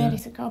if he did Mer that.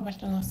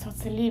 risikabelt enn å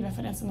satse livet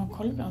for en som har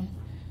koldbrann.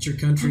 It's your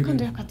country, Han kan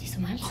man. dø hva tid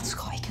som helst. Han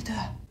skal ikke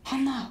dø.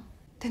 Hanna,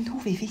 det nå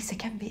vi viser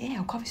hvem vi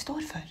og hva vi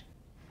står for.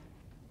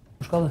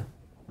 Hvor skal du?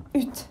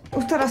 Ut.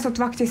 Ottar har stått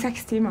vakt i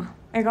 6 timer.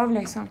 Jeg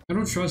avløser han. I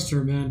don't trust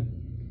her, man.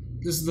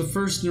 This is the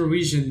first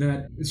Norwegian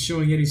that is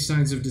showing any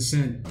signs of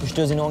dissent. Ich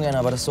störe Sie nur ungern,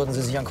 aber das sollten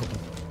Sie sich angucken.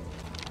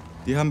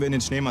 Die haben wir in den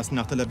Schneemassen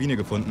nach der Lawine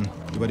gefunden,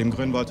 über dem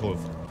Grünwaldhof.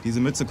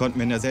 Diese Mütze konnten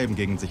wir in derselben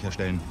Gegend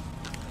sicherstellen.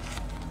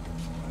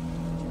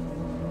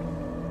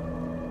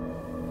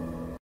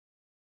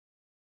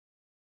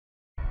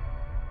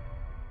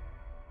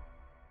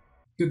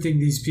 Good thing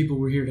these people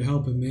were here to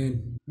help him,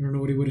 man. I don't know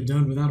what he would have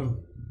done without him.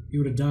 He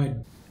would have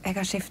died. Jeg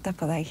har skiftet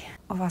på deg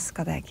og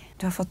vasket deg.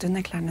 Du har fått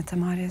underklærne til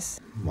Marius.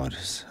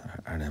 Marius,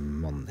 det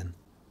mannen din?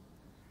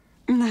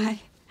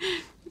 Nei,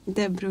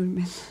 det broren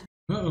min.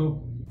 Uh-oh.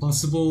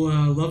 Possible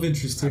love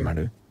interest here. Hvem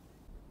du?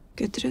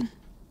 Gudrun.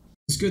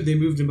 It's good they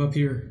moved him up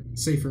here.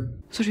 Safer.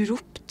 Så har du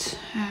ropt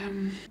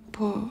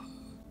på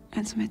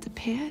en som heter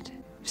Per,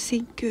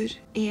 Sigurd,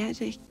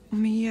 Erik, og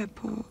mye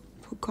på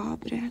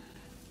Gabriel.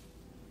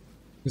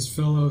 His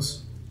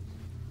fellows.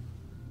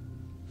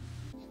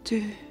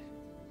 Du...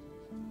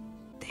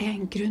 Det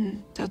en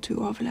grunn til at du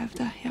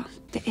overlevde, Jan.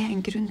 Det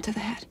en grunn til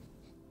det her.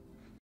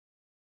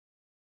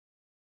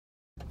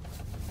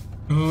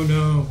 Oh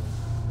no.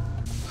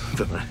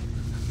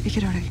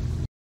 Ikke rør deg.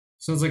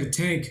 Sounds like a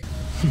tank.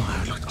 Nå har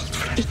jeg lagt alt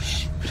for deg.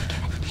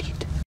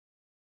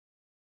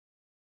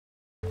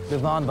 Wir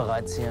waren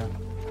bereits hier.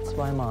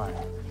 2 Mal.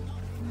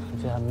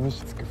 Und wir haben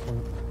nichts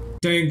gefunden.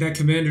 Dang, that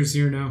commander's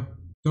here now.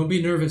 Don't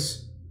be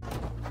nervous.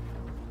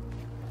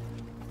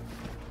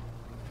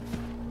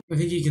 I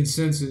think he can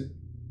sense it.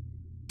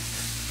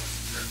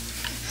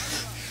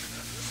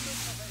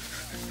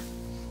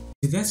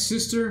 Did that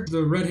sister,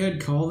 the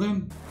redhead, call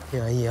them?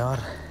 Ja, Jar.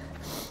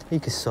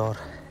 Ikke sår.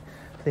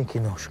 Det er ikke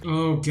norsk.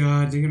 Oh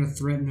god, they're gonna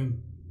threaten him.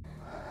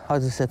 Har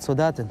du sett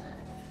soldaten?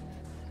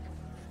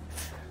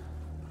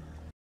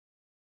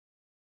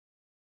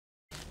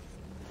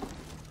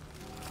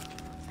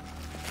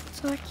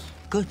 Takk.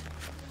 Good.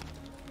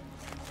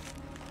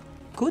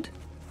 Good?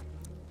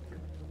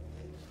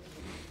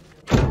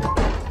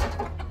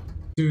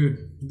 Dude,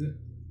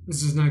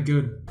 this is not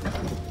good.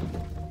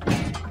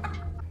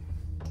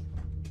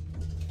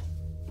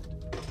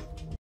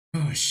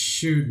 Oh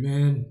shoot,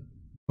 man.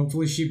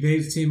 Hopefully she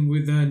bathed him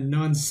with a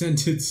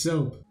non-scented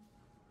soap.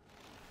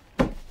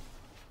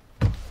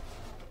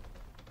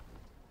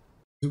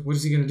 What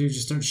is he gonna do?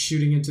 Just start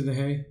shooting into the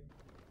hay?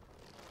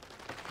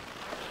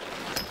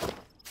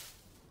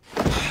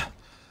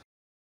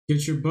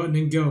 Get your button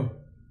and go.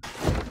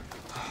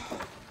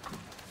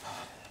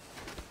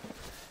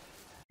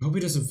 I hope he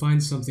doesn't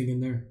find something in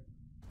there.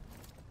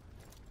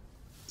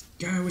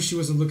 God, I wish he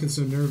wasn't looking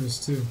so nervous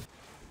too.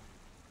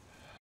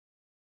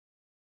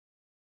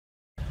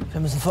 Wir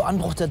müssen vor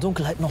Anbruch der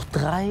Dunkelheit noch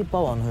 3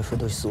 Bauernhöfe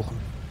durchsuchen.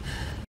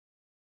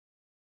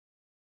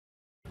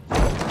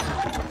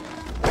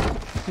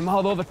 Vi må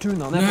ha det over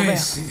tuna, ned på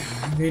Nice.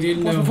 They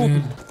didn't veien. know, Foten.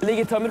 man. Det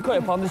ligger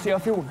tømmerkøye på andre siden av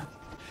fjorden.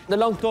 Det er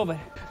langt over.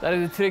 Der er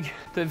du trygg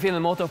til vi finner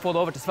en måte å få det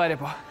over til Sverige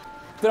på.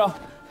 Bra.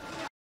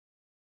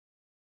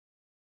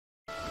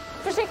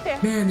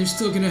 Forsiktig. Man, they're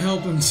still gonna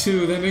help him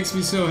too. That makes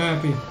me so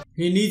happy.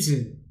 He needs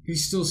it.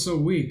 He's still so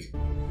weak.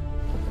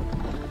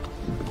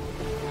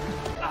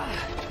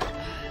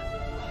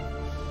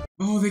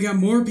 Oh, they got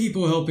more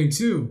people helping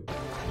too.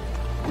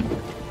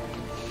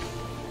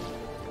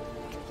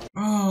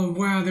 Oh,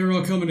 wow, they're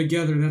all coming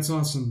together. That's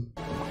awesome.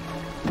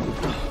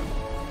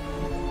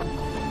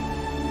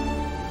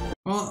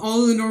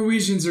 All the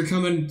Norwegians are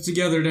coming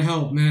together to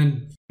help,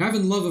 man.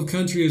 Having love of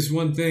country is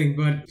one thing,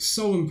 but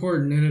so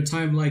important in a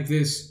time like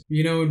this.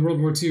 You know, in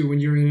World War II, when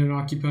you're in an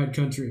occupied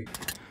country.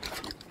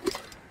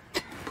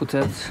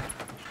 Potet.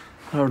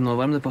 Her har du noe å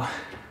varme det på.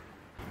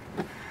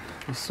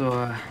 Og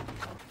så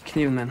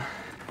kniven min.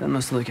 Den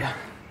mister du ikke.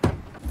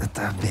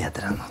 Dette er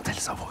bedre enn Hotell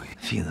Savoy.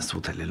 Fineste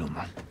hotell i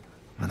London.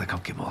 Men det kan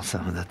ikke måle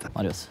seg med dette.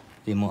 Marius,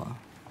 vi må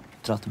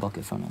dra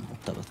tilbake før noen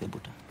oppdager at vi er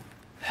borte.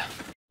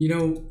 You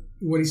know,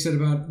 what he said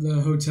about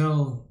the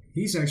hotel,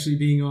 he's actually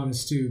being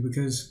honest too,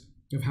 because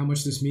of how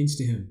much this means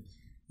to him.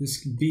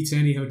 This beats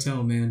any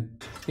hotel, man.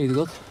 Gikk det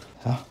godt?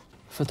 Ja.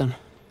 Føtteren.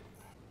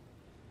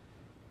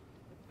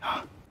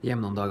 Ja. Hjem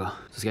noen dager,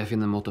 så skal jeg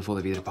finne en måte å få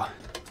det videre på.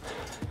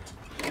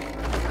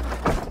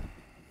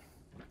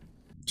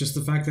 Just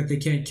the fact that they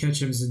can't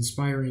catch him is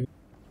inspiring.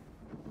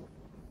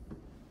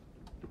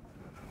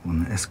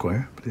 1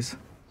 Esquire, please.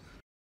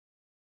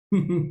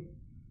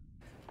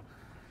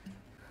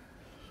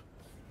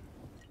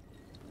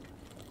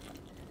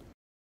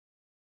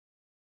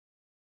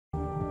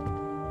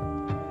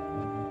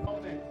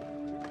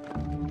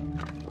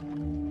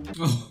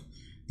 Oh,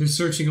 they're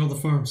searching all the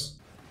farms.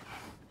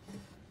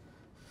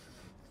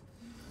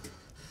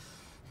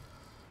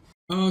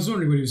 Oh, I was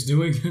wondering what he was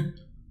doing.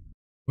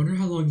 Wonder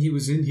how long he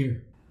was in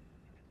here.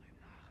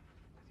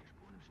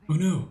 Oh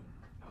no.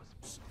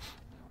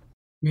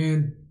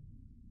 Man.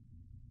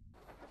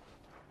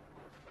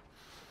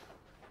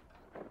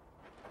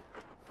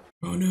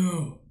 Oh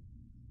no.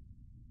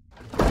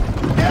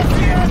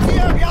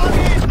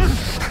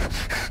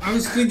 I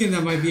was thinking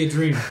that might be a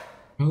dream.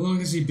 How long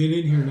has he been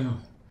in here now?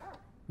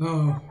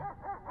 Oh.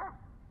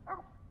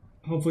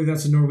 Hopefully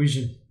that's a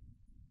Norwegian.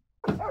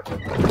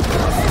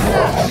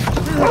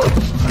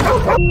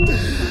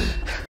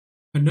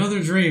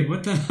 Another dream.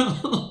 What the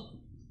hell?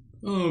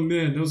 Oh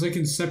man, that was like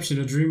Inception,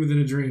 a dream within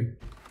a dream.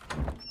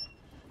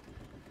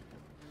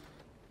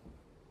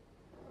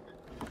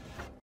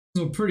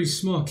 It's a pretty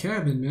small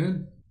cabin,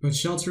 man. But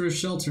shelter is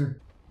shelter.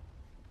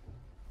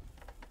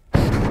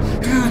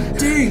 God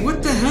dang,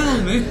 what the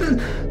hell, man?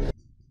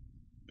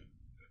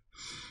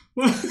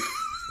 What?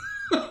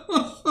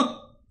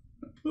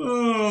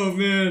 Oh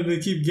man, they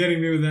keep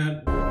getting me with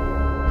that.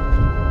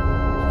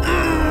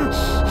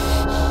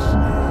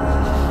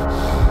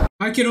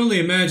 I can only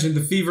imagine the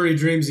fevery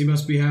dreams he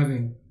must be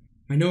having.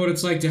 I know what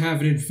it's like to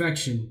have an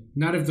infection.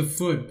 Not of the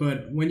foot,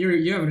 but when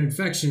you have an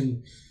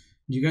infection,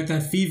 you got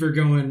that fever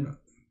going.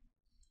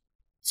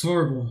 It's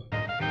horrible.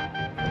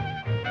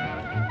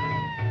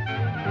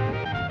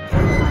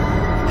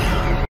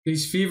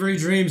 These fevery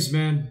dreams,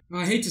 man.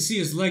 I hate to see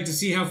his leg to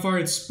see how far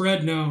it's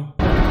spread now.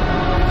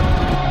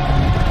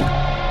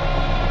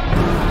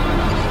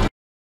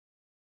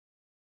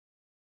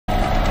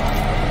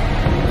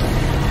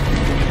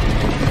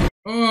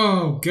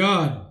 Oh,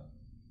 God.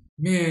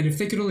 Man, if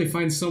they could only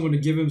find someone to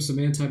give him some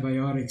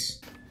antibiotics.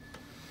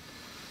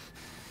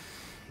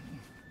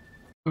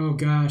 Oh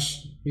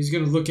gosh. He's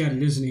gonna look at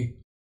it, isn't he?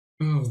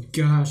 Oh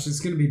gosh, it's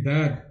gonna be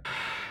bad.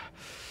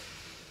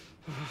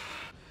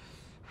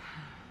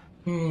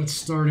 Oh, it's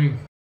starting.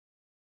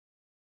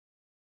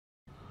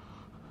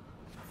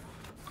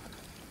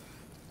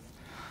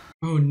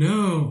 Oh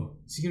no!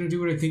 Is he gonna do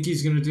what I think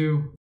he's gonna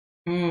do?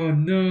 Oh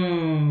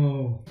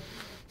no!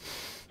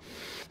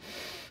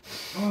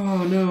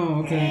 Oh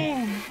no,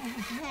 okay.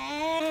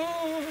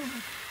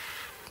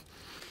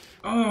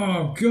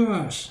 Oh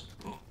gosh!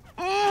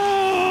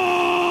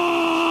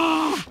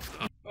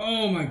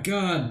 Oh my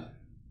god!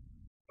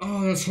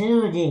 Oh, that's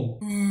horrible!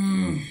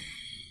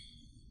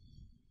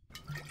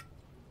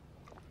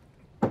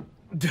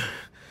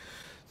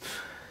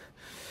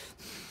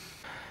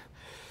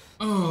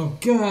 Oh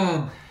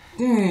god!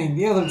 Dang,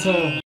 the other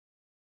toe!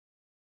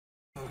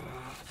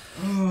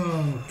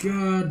 Oh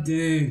god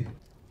dang!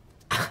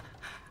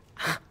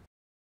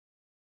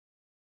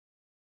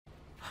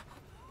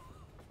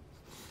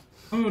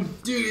 Oh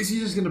dude, is he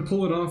just gonna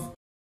pull it off?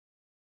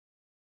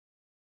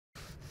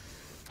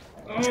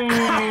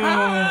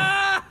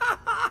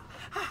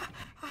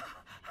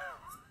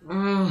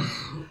 Oh!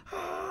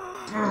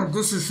 Oh,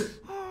 this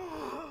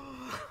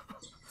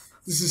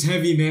is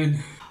heavy,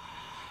 man.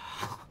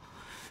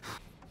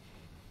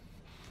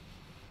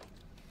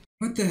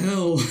 What the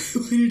hell?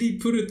 Why did he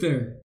put it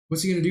there?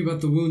 What's he gonna do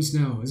about the wounds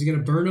now? Is he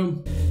gonna burn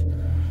them?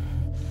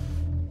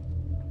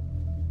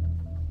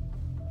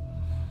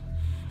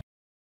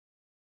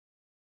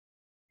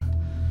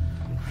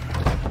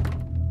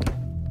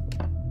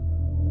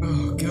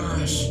 Oh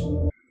gosh.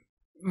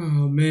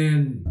 Oh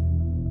man.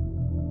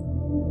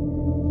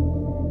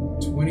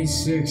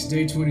 26,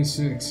 day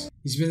 26.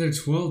 He's been there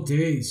 12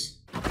 days.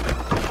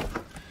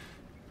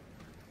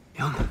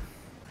 Jan.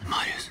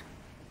 Marius.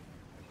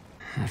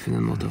 Jeg har funnet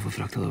en måte å få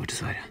frakta det over til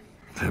Sverige.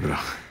 Det er bra.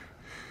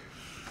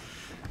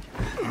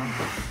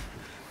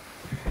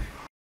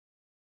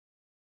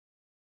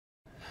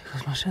 Hva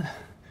som har skjedd?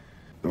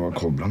 Det var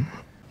kobraen.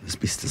 Det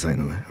spiste seg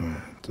innover.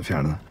 Til å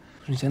fjerne det.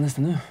 Hvordan kjennes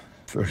det nå?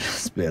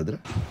 Føles bedre.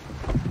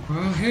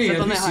 Well, hey,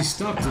 at least he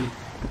stopped it.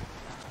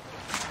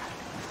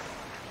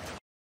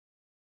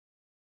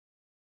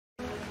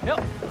 Ja.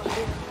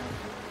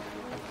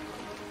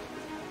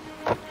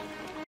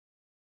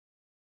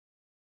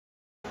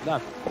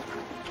 Der.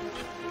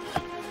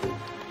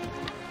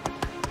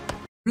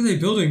 What are they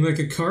building? Like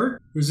a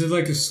cart? Or is it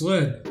like a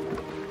sled?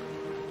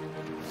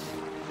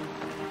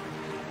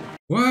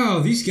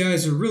 Wow, these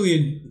guys are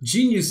really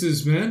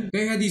geniuses, man.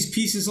 They had these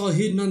pieces all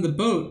hidden on the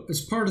boat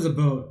as part of the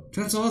boat.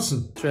 That's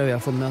awesome. Tror jeg vi har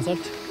fått med oss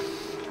alt.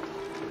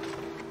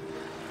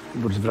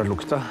 Bortsett fra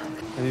lukta.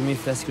 Det blir mye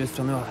frisk luft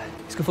fra nå av.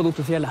 Vi skal få det opp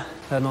til fjellet.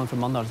 Det er noen fra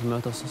Mann som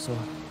møter oss, og så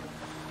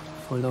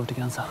får vi det over til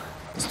grensa.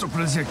 Stopper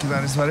det ikke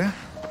der i Sverige?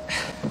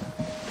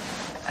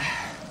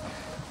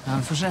 Ja,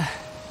 vi får se.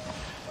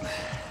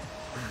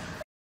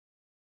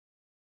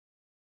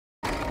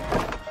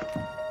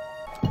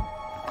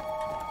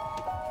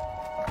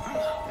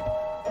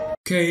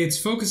 Okay, it's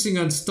focusing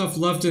on stuff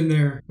left in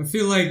there. I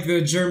feel like the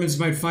Germans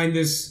might find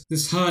this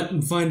hut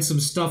and find some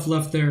stuff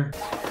left there.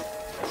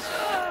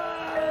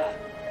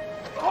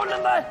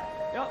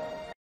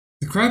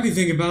 The crappy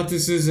thing about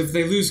this is if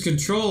they lose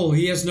control,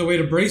 he has no way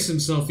to brace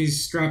himself.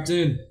 He's strapped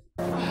in.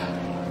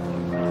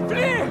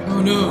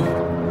 Oh no.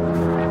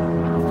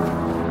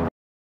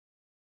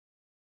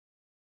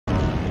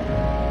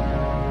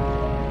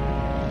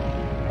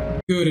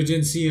 Good, I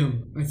didn't see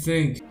him, I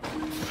think.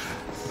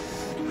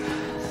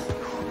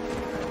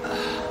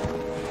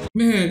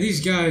 Man, these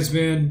guys,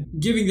 man,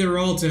 giving their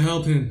all to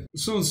help him.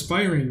 So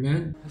inspiring,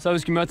 man. Så vi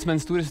skulle møtes med en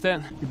store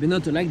sten. Vi blir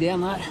nødt til å legge det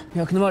igjen her. Vi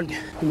har ikke noe valg.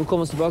 Vi må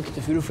komme oss tilbake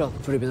til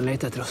furuflaten før de begynner å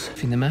lete etter oss.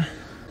 Finne meg.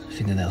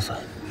 Finne det også.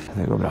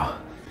 Det går bra.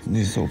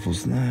 De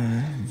soveposene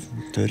er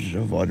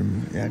tørre og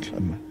varme. Jeg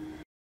klarer meg.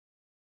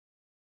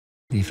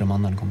 De fra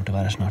Mann kommer til å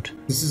være her snart.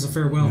 This is a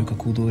farewell. Bruker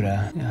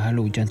kodeordet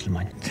 «Hello,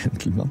 gentleman».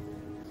 Gentleman?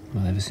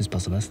 Det er det vi synes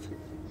passer best.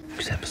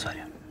 Fokuser på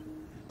Sverige.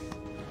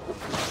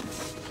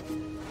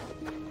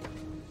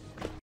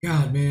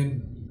 God,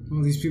 man.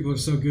 All these people are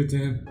so good to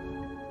him.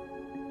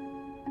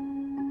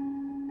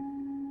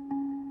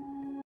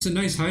 It's a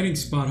nice hiding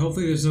spot.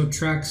 Hopefully there's no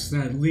tracks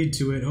that lead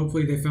to it.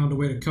 Hopefully they found a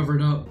way to cover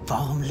it up.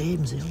 Warum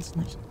leben sie uns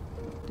nicht?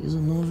 Diese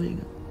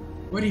Norweger.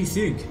 What do you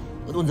think?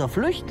 Und unser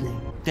Flüchtling,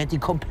 der hat die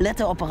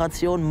komplette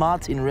Operation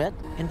Martin Red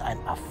in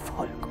einen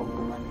Erfolg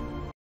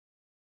umgewandelt.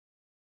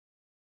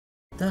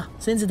 Da,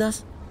 sehen Sie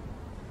das?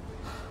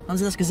 Haben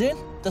Sie das gesehen?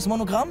 Das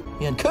Monogramm?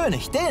 Ihren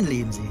König, den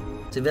lieben Sie.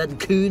 Sie werden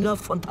kühner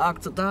von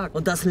Tag zu Tag.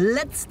 Und das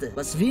Letzte,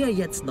 was wir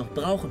jetzt noch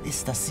brauchen,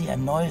 ist, dass Sie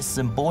ein neues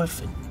Symbol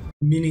finden.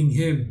 Meaning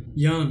him,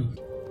 Jan.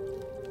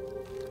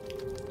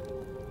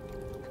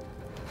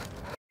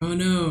 Oh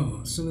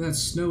no, some of that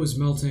snow is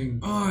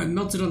melting. Oh, it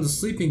melted on the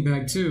sleeping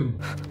bag too.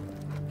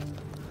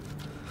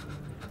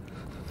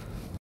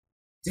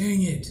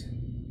 Dang it.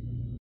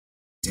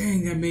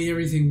 Dang, that made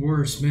everything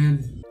worse,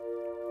 man.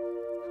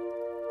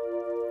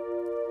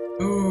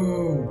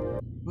 Oh.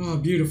 Oh,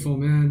 beautiful,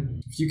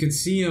 man. If you could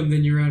see him,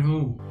 then you're at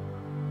home.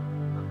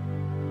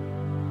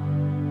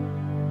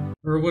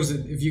 Or was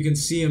it, if you can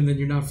see him, then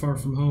you're not far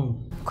from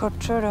home? Hvor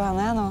tror du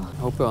han nå? Jeg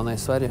håper han I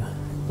Sverige.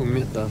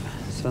 Omgitt av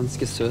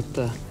svenske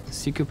søte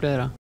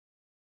sykepleiere.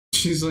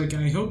 She's like,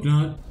 I hope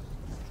not.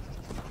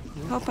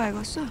 Håper jeg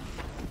også.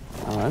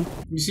 Ja vel.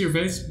 You see her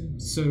face?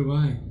 So do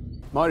I.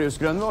 Marius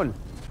Grønvold.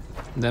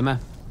 Det meg.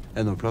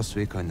 Noen plass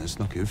vi kan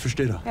snakke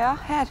uforstyrret? Ja,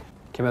 her.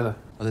 Hvem det?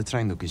 Ja, det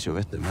trenger dere ikke å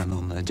vite, men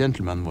noen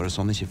gentlemen våre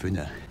sånn ikke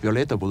funnet. Vi har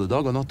letet både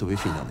dag og natt, og vi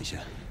finner han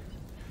ikke.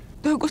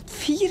 Det har gått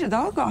 4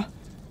 dager.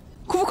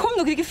 Hvorfor kom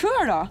dere ikke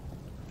før da?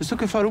 Hvis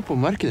dere får opp på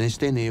markedet en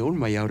stein I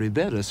Olmajauri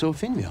bedre, så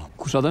finner vi han.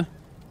 Hvor sa du?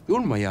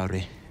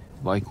 Olmajauri.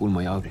 Det var ikke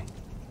Olmajauri.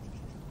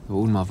 Det var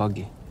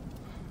Olmavaggi.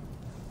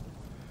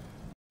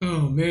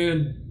 Oh,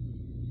 man.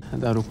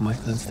 Der oppe på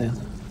markedet en stein.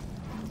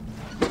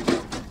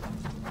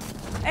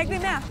 Jeg blir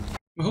med.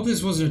 I hope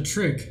this wasn't a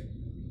trick.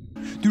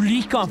 Du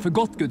liker han for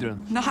godt, Gudrun.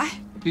 Nei.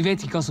 Vi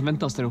vet ikke hva som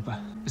venter oss der oppe.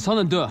 Hvis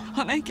han død.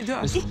 Han ikke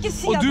død. Ikke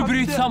si og at du han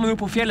bryter død. sammen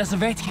opp på fjellet, så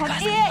vet ikke hva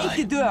som Han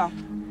ikke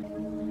død.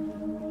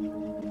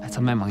 Jeg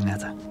tar med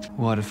Magnete.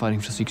 Hun har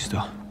erfaring fra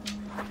sykestua.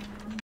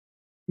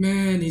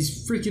 Man, he's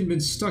freaking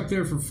been stuck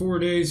there for 4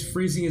 days,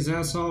 freezing his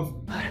ass off.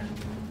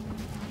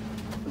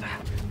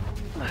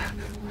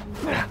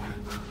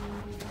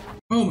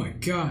 Oh my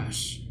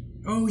gosh.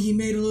 Oh, he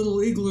made a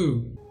little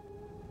igloo.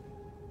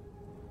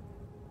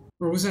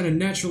 Or was that a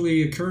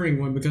naturally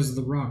occurring one because of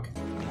the rock?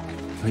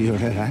 Hva gjør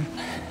dere her?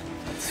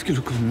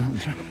 Skulle komme noen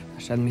andre.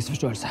 Det skjedde en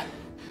misforståelse.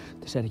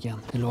 Det skjer ikke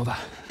igjen, det lover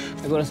jeg.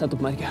 Jeg går og setter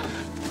opp merket.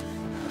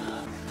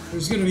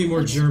 There's gonna be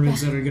more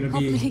Germans that are gonna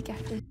be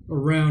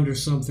around or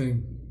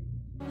something.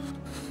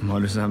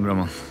 Marius en bra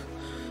mann.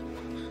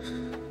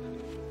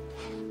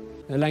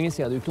 Det lenge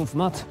siden du tom for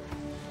mat.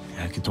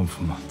 Jeg ikke tom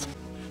for mat.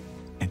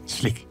 En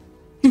slik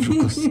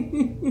frokost.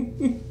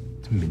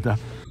 Til middag.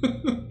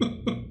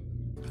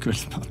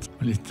 Kveldsmat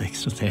og litt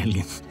ekstra til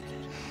helgen.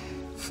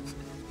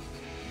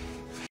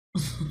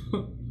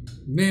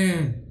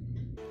 Man.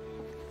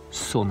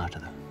 Så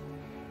nært det.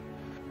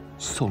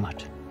 Så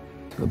nært.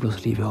 Du har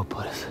blåst liv I håpet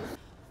vårt.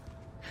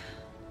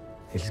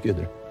 Hils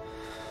Gudrun.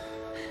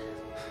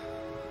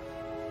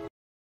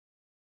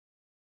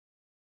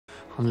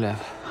 Han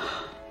lever.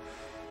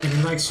 And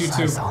he likes you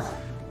too.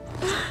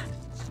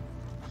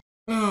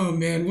 Oh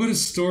man, what a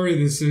story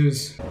this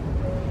is.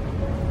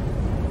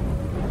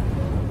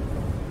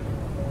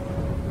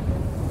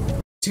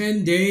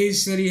 "10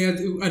 days," that he had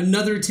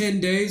another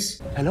 10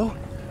 days. Hello,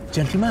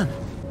 gentleman.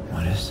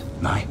 Marius?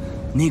 Nei,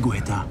 Nigo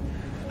heter jeg.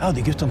 Jeg og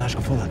de guttene her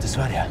skal få deg til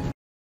Sverige.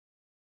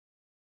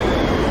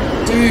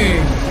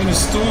 Dang, in a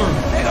storm.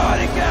 Jeg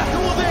har ikke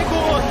noe det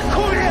går!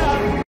 Kom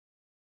igjen!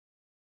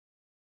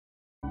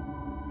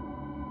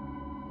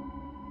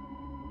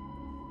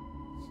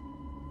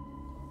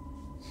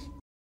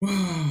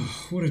 Wow,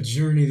 what a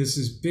journey this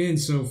has been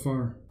so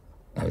far.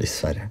 Er vi I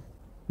Sverige?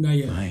 Not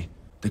yet. Nei,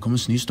 det kom en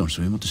snøstorm,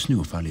 så vi måtte snu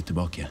og fære litt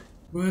tilbake.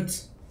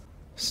 What?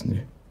 Snu?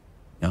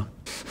 Ja.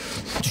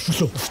 Du får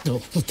lov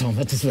til å ta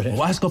meg til Sverige.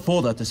 Og jeg skal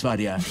få deg til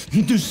Sverige.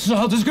 Du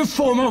sa du skulle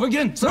få meg over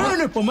grensen! Hør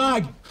nå på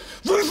meg!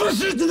 Hvorfor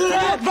slutter du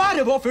det?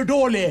 Været var for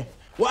dårlig!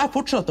 Og jeg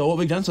fortsatte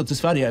over grensen til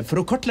Sverige for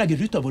å kartlegge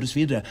ruta vår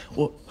videre.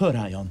 Og hør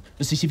her, Jan.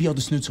 Hvis ikke vi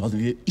hadde snudd, så hadde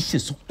vi ikke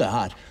sittet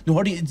her. Nå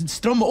har de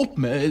strammet opp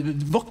med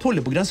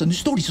vaktholdet på grensen. Nå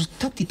står de så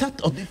tett I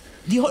tett at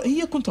de har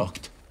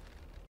øyekontakt.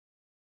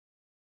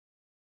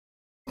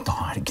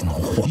 Da det ikke noe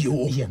håp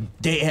igjen.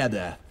 Det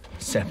det.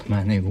 Se på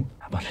meg, Nigo.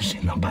 Jeg bare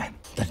skinner bein.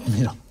 Det et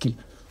mirakel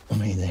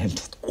om jeg I det hele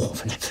tatt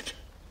overlever.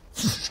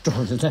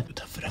 Forstår du det?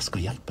 Derfor jeg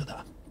skal hjelpe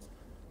deg.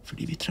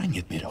 Fordi vi trenger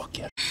et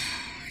mirakel.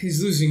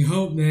 He's losing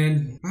hope,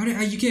 man.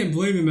 You can't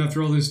blame him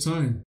after all this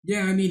time.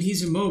 Yeah, I mean,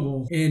 he's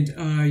immobile. And,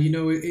 you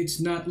know, it's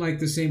not like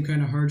the same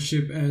kind of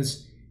hardship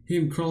as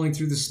him crawling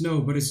through the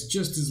snow, but it's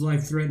just as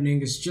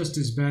life-threatening. It's just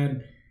as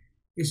bad.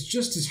 It's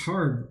just as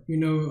hard, you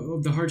know,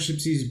 of the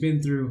hardships he's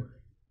been through.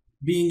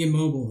 Being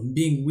immobile,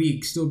 being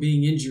weak, still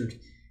being injured.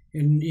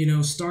 And, you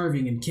know,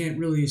 starving and can't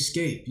really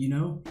escape, you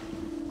know?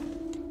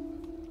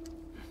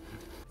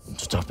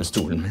 Du tar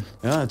pistolen min.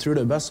 Ja, jeg tror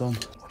det best sånn.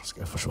 Hvordan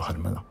skal jeg forsvare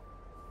meg da?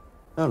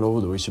 Jeg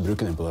lover du å ikke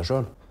bruke den på deg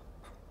selv.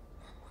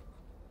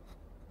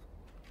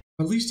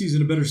 At least he's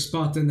in a better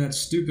spot than that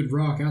stupid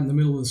rock out in the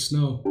middle of the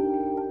snow.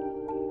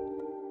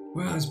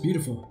 Wow, that's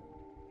beautiful.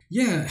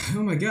 Yeah,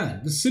 oh my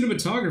god, the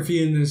cinematography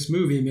in this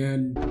movie,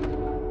 man.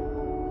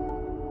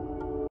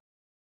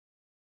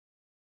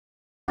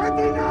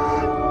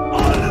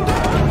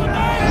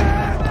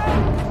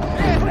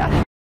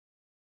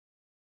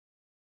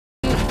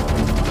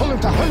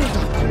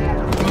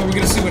 Oh, we're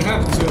gonna see what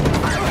happens to him.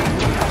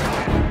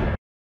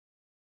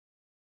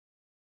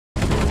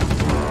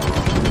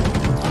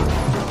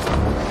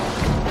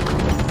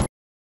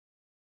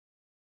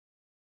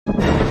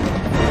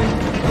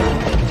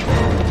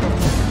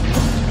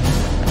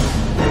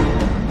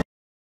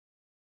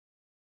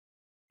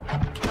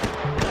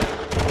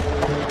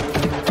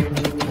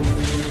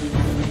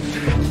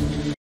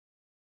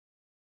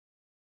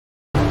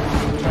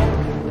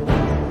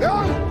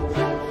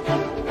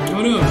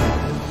 Oh no.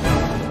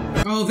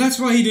 Oh, that's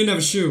why he didn't have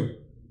a shoe.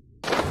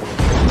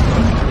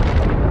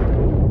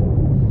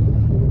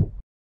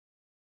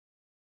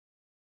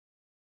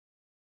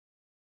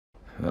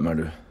 Hvem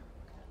du?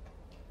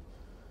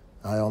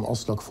 Jeg Jan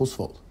Aslak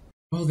Fossvold.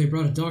 Oh, they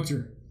brought a doctor.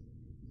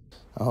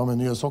 Jeg har med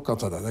nye sokker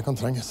til deg. Det kan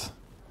trenges.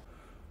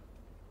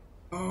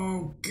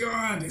 Oh,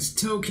 God, his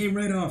toe came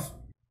right off.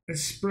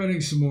 It's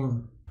spreading some more.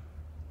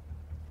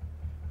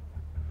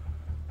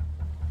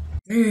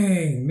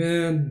 Dang,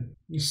 man.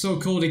 It's so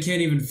cold he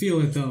can't even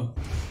feel it, though.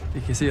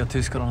 Ikke si at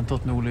tyskerne har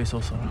tatt nordlys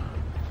også, da.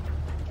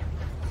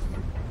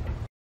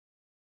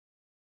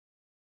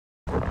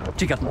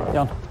 Kikkerten,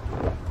 Jan.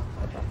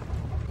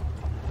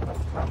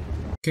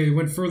 Okay, he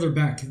went further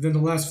back than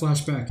the last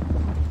flashback.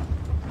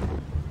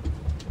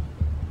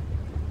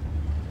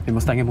 Vi må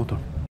stenge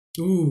motoren.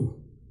 Ooh.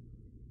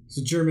 It's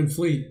a German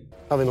fleet.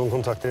 Har vi noen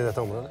kontakter I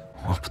dette området?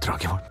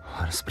 Oppdraget vårt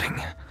var å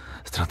sprenge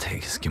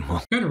strategiske mål.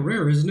 Kind of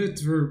rare, isn't it,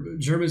 for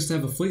Germans to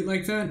have a fleet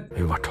like that?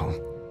 I hvert fall.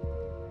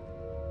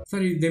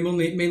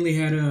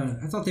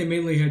 I thought they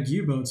mainly had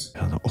U-boats. Vi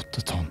hadde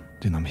 8 ton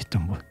dynamitt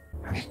ombord.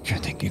 Vi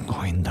kunne ikke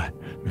gå inn der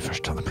vi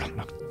først hadde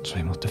planlagt, så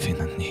vi måtte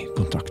finne en ny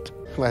kontakt.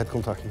 Hva heter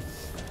kontakten?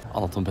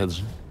 Anton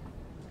Pedersen.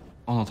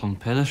 Anton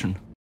Pedersen?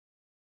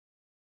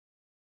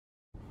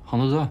 Han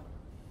død.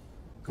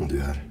 Og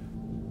du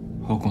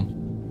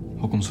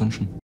Håkon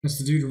Sørensen. That's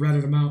the dude who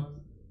ratted him out.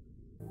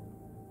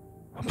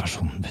 Og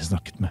personen vi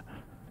snakket med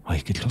var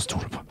ikke til å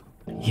stole på.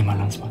 Gi meg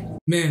landsmann.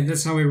 Man,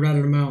 that's how he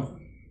ratted him out.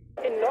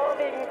 In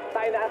Norwegen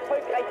bei einer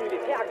erfolgreichen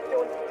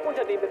Militäraktion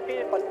unter dem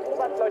Befehl von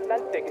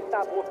Oberstleutnant der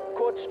Gestapo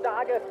Kurt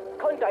Starke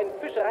konnte ein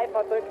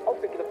Fischereifahrzeug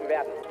aufgegriffen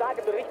werden.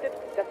 Starke berichtet,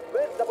 dass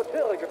 12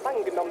 Saboteure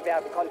gefangen genommen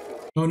werden konnten.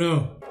 Oh no.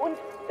 Und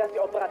dass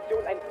die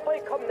Operation ein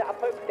vollkommener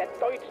Erfolg der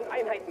deutschen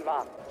Einheiten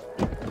war.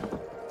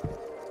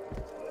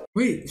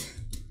 Wait,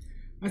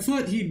 I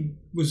thought he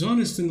was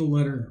honest in the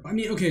letter. I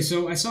mean, okay,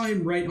 so I saw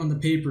him write on the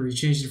paper, he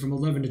changed it from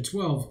 11 to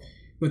 12,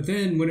 but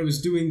then when it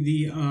was doing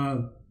the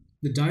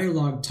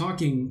dialogue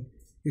talking,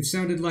 it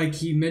sounded like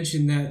he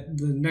mentioned that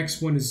the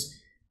next one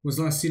was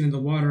last seen in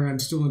the water, I'm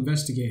still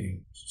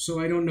investigating.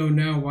 So I don't know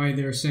now why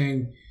they're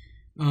saying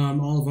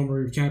all of them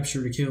were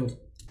captured or killed.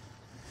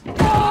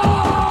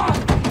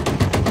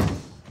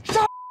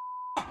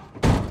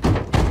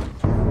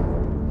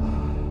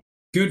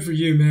 Good for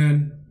you,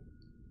 man.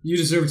 You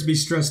deserve to be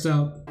stressed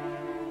out.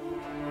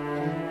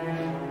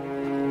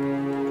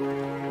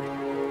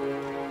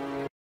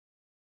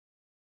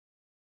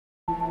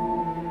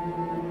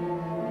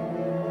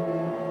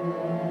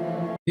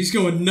 He's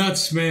going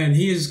nuts, man.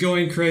 He is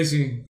going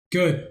crazy.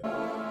 Good.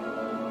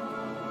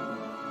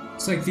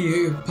 It's like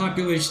the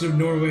population of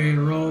Norway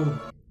are all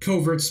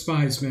covert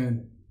spies,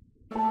 man.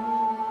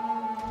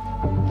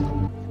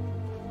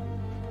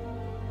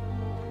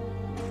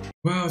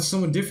 Wow, it's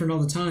someone different all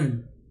the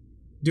time.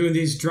 Doing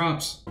these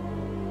drops.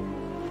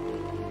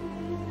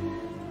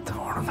 Det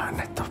var den her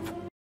nettopp.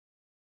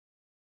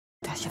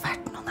 Det har ikke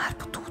vært noen her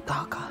på 2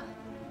 dager.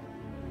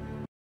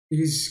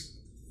 He's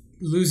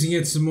losing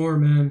it some more,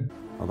 man.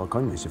 Ja, da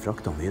kan vi ikke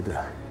frakte han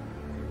videre.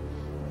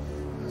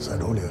 Ser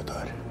dårlig ut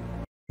her.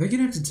 They're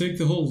gonna have to take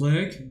the whole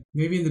leg.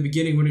 Maybe in the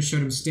beginning when it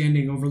showed him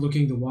standing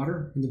overlooking the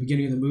water, in the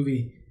beginning of the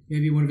movie,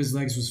 maybe one of his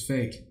legs was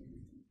fake.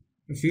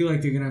 I feel like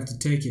they're gonna have to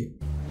take it.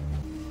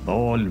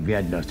 All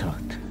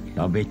bjällasat.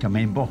 La beta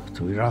min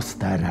bort och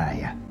rasta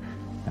räja.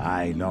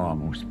 I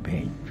lamos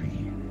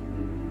baby.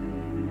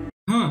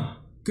 Huh.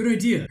 Good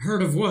idea.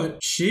 Heard of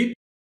what? Sheep?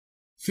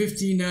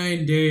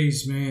 59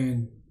 days,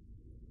 man.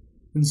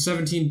 And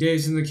 17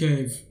 days in the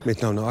cave.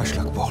 Mitt navn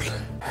Aslak Baal.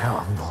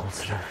 Jan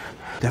Baalsrud.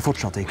 Det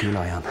fortsatt I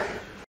kula igjen.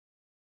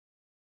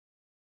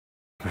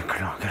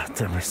 Beklager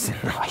at jeg ble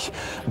sinne. Nei,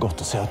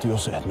 godt å se at du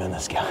også et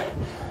menneske.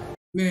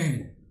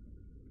 Man.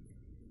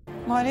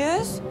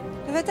 Marius,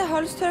 du vet det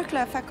halstørkle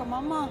jeg fikk av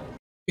mamma?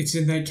 It's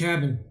in that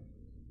cabin.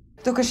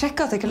 Dere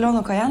sjekker at det ikke lå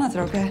noe igjen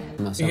etter dere?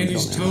 And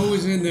his toe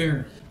is in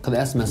there. Hva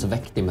det som så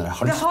viktig med det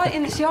halstørkle? Det har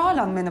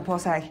initialene mine på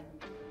seg.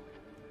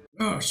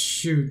 Oh,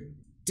 shoot.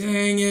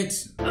 Dang it.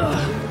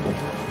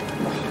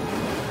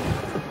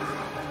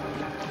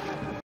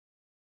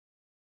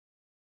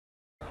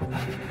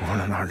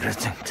 Hvordan har dere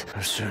tenkt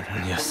å surre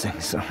en jøssing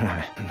som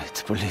er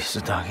midt på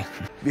lysedagen?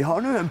 Vi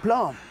har nå en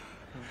plan.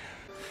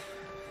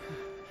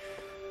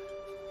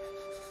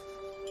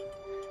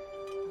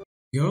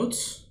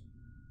 Goats?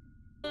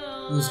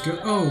 Let's go.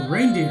 Oh,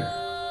 reindeer.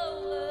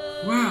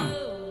 Wow.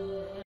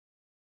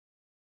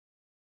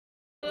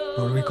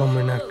 Når vi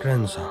kommer nær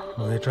grensa,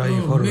 må vi dra I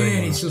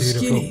forveien og styre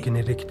flokken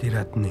I riktig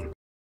retning.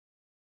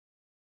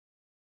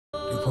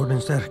 Du får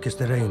den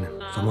sterkeste reinen,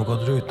 som har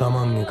gått ruta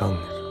mange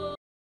ganger.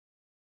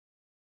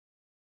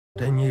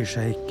 Den gir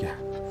seg ikke,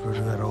 før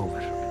du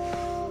over.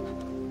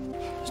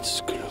 Hvis det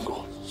skulle gå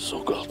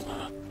så galt med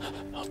meg,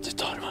 at de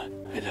tar meg,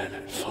 vil jeg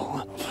heller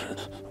falle for en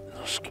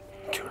norsk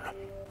kule.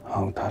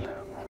 Avtale.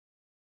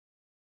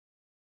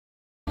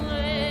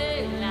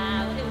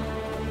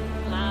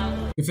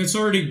 If it's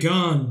already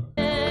gone.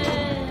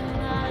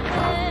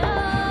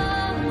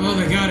 Oh,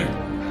 they got it.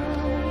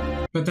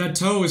 But that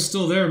toe is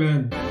still there,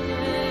 man.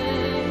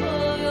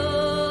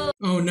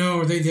 Oh no,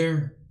 are they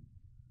there?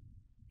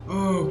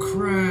 Oh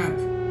crap.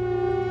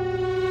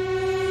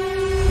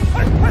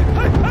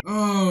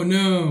 Oh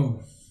no.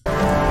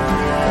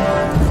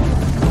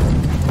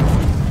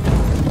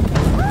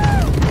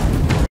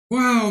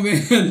 Wow,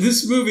 man,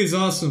 this movie is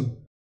awesome.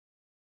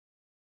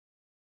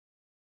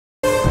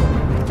 I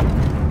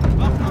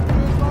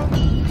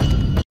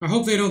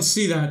hope they don't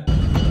see that.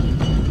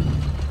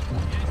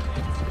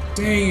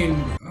 Dang it.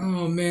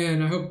 Oh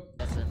man, I hope...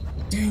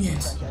 Dang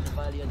it.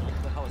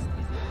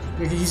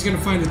 He's gonna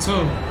find the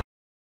toe.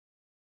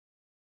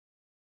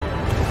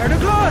 Er du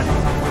klar?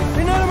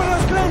 Vi nærmer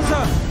oss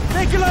grensa! Det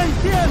er ikke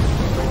langt igjen!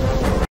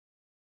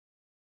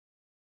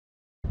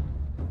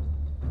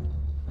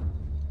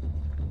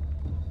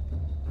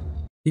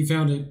 He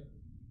found it.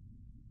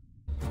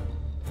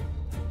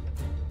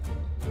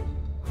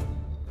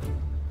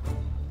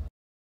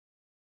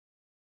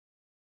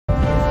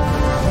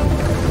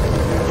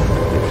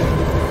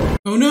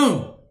 Oh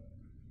no!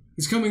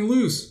 He's coming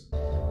loose.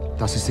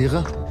 Das ist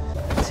Ihre?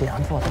 Sie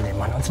antworten dem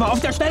Mann, und zwar auf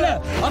der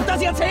Stelle! Ob das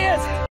jetzt hier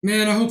ist!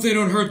 Man, I hope they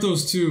don't hurt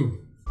those two.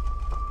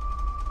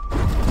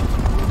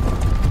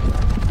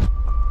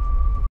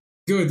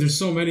 Good, there's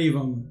so many of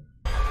them.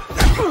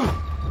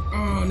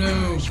 Oh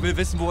no. Ich will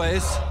wissen, wo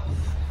ist.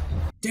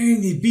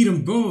 Dang, they beat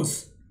them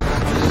both.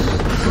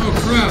 Oh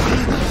crap.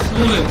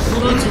 Hold it,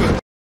 hold on to it.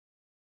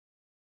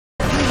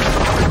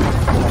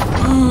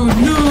 Oh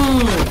no!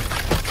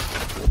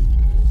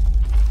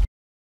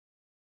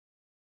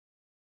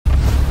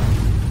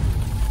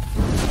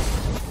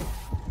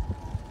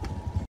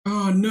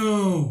 Oh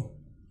no!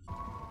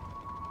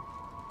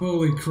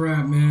 Holy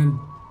crap, man.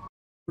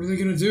 What are they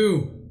gonna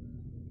do?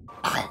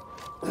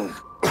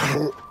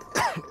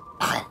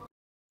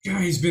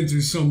 God, he's been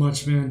through so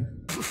much, man.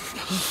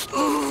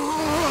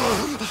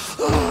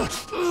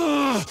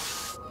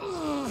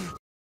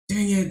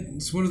 Dang it,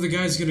 is one of the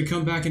guys gonna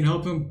come back and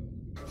help him?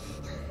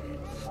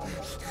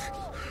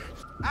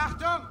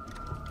 Achtung!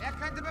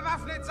 Könnte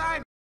bewaffnet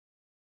sein!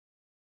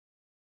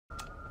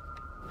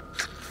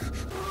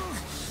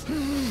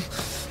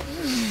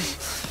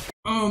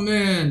 Oh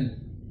man!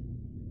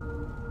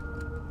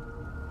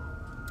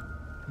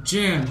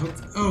 Jan,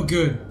 oh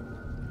good.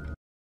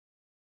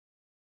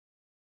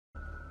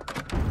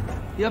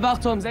 Hier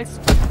Wachturm 6.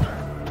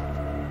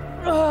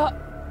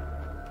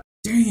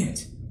 Dang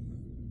it!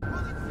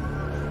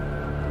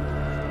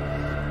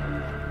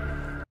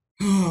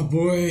 Oh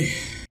boy.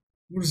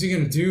 What is he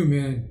gonna do,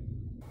 man?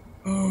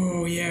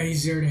 Oh yeah,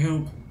 he's there to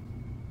help.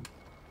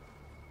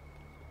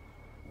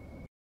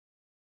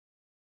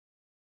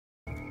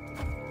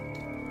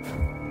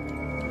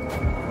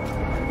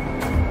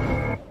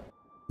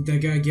 Did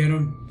that guy get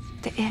him?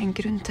 Det er en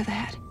grunn til det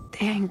her.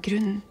 Det er en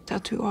grunn til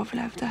at du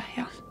overlevde,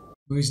 Jan.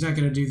 Well, he's not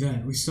gonna do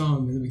that. We saw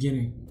him in the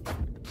beginning.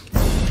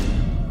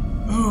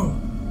 Oh!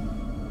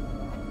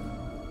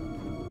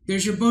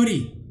 There's your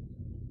buddy!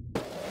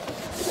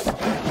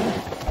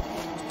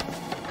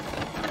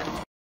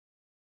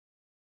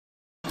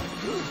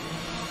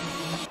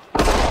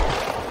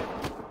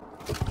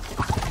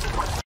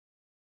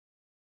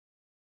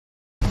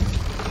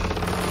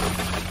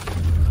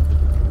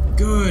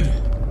 Good.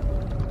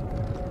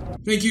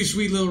 Thank you,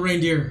 sweet little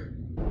reindeer.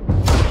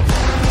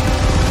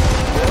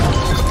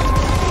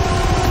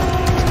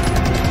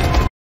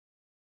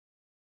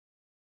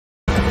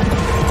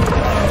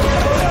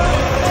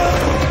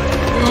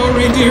 Go,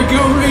 reindeer,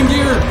 go,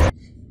 reindeer!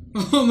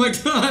 Oh my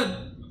god!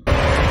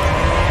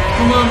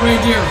 Come on,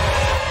 reindeer!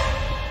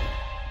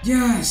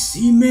 Yes,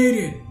 he made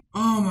it!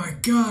 Oh my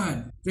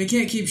god! They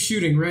can't keep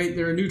shooting, right?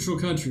 They're a neutral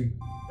country.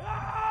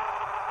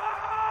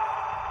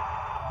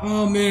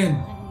 Oh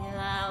man.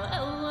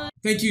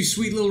 Thank you,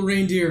 sweet little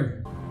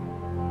reindeer.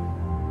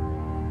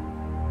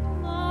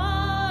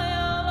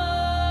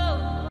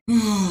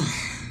 Oh,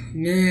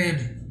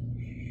 man.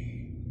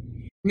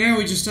 Now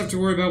we just have to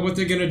worry about what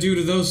they're gonna do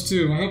to those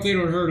two. I hope they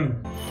don't hurt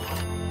them.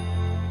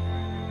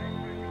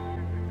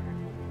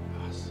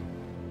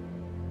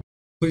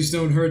 Please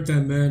don't hurt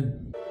them,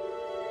 man.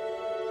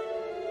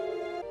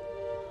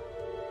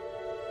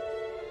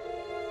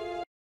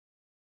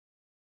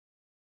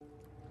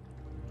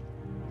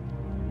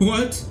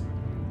 What?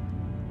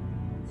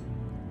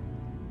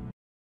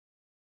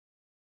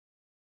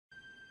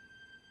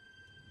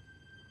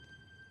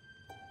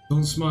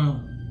 Don't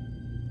smile.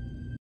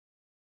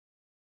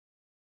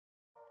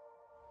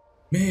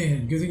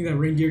 Man, good thing that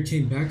reindeer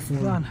came back for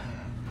him. Jan,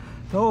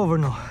 det er over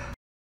nå.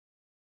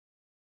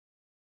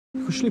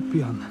 Du får slippe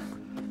igjen.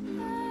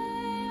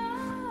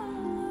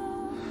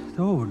 Det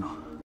er over nå.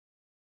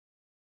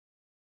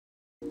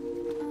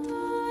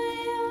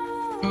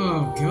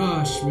 Oh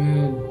gosh,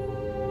 man.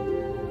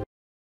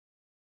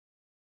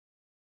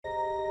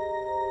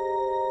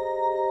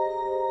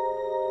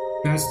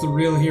 That's the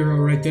real hero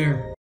right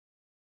there.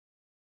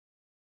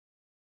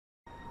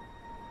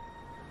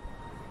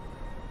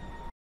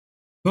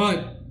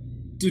 But,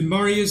 did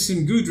Marius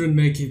and Gudrun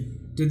make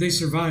it? Did they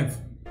survive?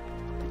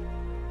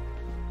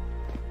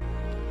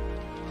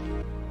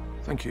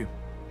 Thank you.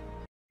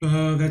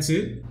 That's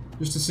it?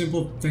 Just a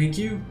simple thank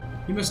you?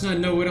 He must not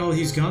know what all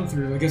he's gone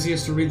through. I guess he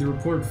has to read the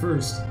report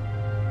first.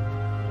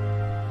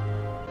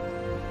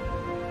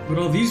 But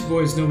all these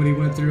boys know what he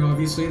went through,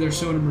 obviously. They're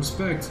showing him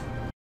respect.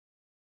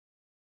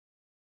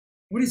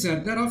 What is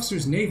that? That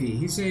officer's Navy.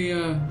 He's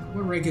a,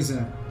 what rank is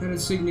that? That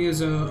insignia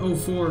is a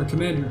 04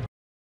 commander.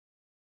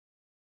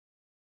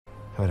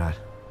 Hør her.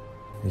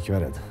 Ikke vær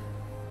redd.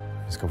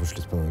 Vi skal få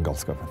slutt på denne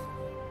galskapen.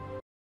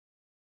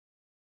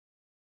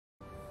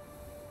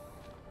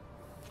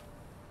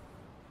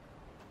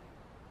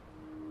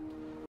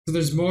 So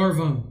there's more of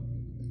them.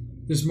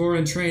 There's more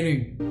in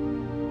training.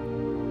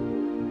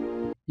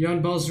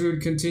 Jan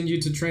Baalsrud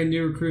continued to train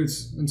new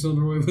recruits until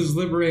Norway was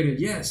liberated.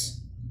 Yes!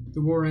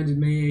 The war ended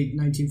May 8,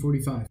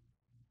 1945.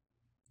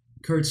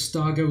 Kurt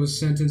Stage was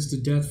sentenced to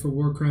death for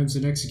war crimes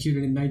and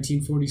executed in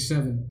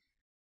 1947.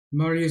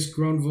 Marius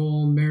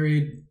Gronvoll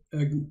married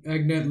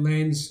Agnete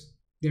Lanes.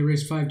 They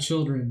raised 5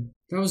 children.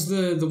 That was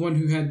the one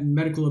who had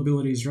medical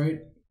abilities, right?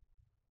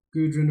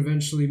 Gudrun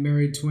eventually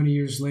married 20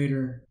 years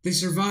later. They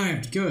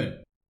survived.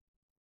 Good.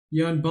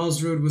 Jan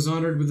Baalsrud was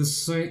honored with the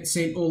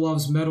St.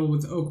 Olav's Medal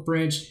with Oak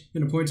Branch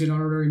and appointed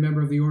honorary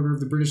member of the Order of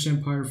the British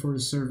Empire for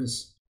his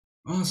service.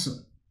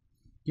 Awesome.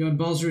 Jan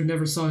Baalsrud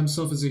never saw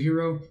himself as a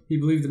hero. He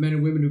believed the men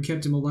and women who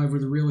kept him alive were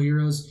the real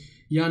heroes.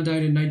 Jan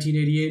died in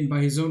 1988 and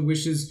by his own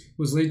wishes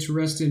was laid to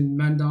rest in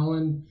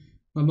Mandalen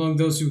among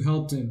those who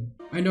helped him.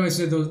 I know I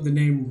said the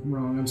name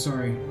wrong. I'm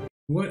sorry.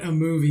 What a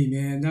movie,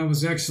 man. That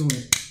was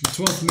excellent. The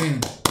 12th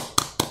Man.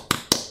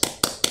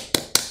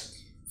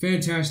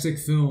 Fantastic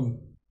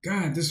film.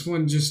 God, this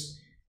one just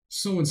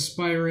so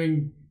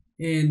inspiring.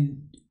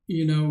 And,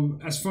 you know,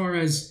 as far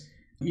as,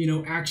 you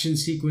know, action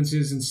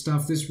sequences and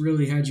stuff, this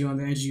really had you on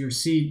the edge of your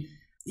seat.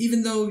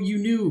 Even though you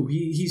knew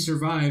he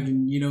survived,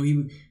 and, you know,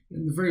 in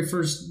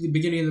the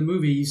beginning of the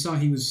movie, you saw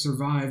he was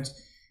survived.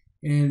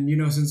 And, you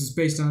know, since it's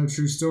based on a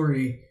true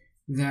story,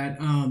 that,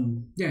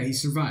 yeah, he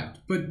survived.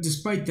 But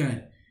despite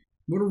that,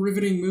 what a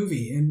riveting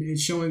movie. And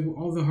it's showing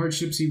all the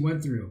hardships he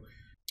went through.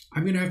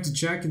 I'm going to have to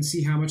check and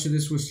see how much of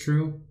this was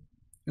true,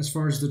 as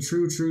far as the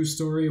true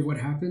story of what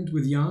happened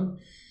with Jan.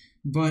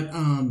 But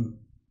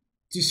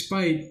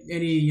despite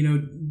any, you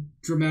know,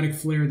 dramatic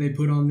flair they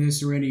put on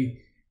this or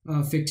any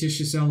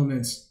fictitious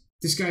elements,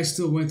 this guy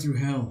still went through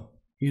hell,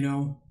 you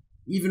know,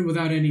 even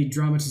without any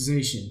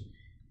dramatization.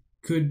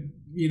 Could,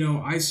 you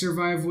know, I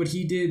survive what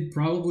he did?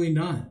 Probably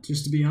not,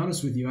 just to be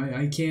honest with you.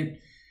 I can't,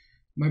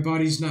 my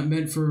body's not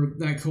meant for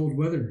that cold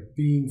weather,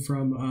 being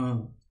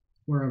from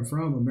where I'm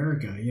from,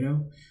 America, you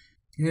know.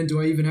 And do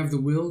I even have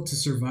the will to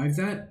survive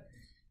that?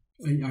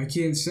 I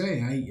can't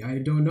say. I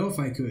don't know if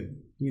I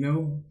could, you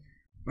know.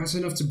 That's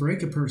enough to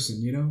break a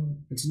person, you know.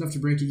 It's enough to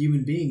break a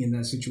human being in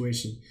that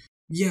situation.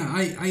 Yeah,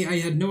 I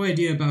had no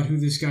idea about who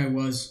this guy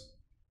was.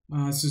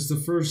 This is the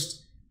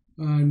first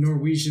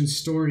Norwegian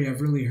story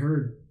I've really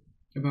heard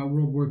about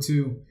World War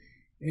II.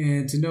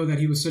 And to know that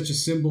he was such a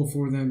symbol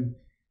for them,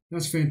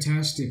 that's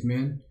fantastic,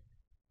 man.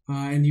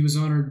 And he was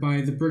honored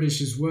by the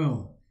British as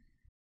well.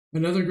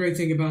 Another great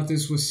thing about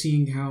this was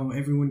seeing how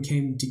everyone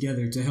came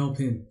together to help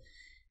him.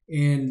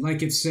 And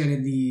like it said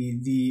in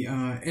the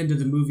end of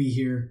the movie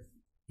here,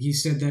 he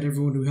said that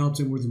everyone who helped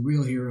him were the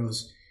real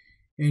heroes.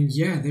 And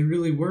yeah, they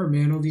really were,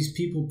 man. All these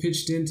people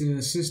pitched in to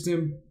assist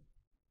him.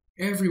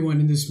 Everyone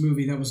in this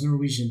movie that was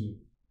Norwegian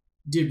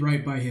did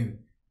right by him.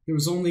 There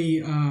was only,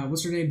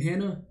 what's her name,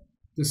 Hannah?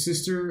 The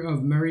sister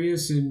of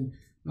Marius and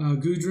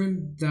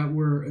Gudrun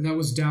that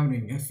was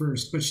doubting at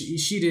first. But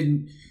she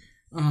didn't,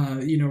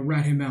 you know,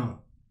 rat him out.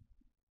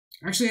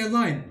 Actually, I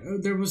lied.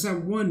 There was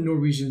that one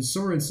Norwegian,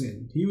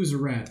 Sorensen. He was a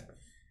rat.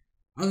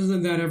 Other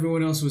than that,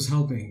 everyone else was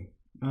helping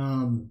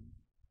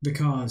the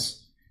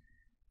cause.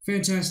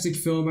 Fantastic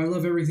film. I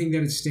love everything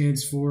that it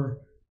stands for.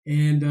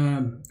 And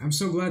I'm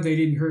so glad they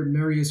didn't hurt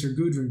Marius or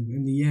Gudrun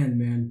in the end,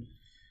 man.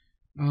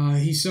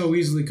 He so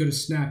easily could have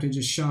snapped and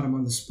just shot him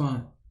on the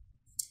spot.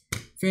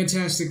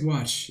 Fantastic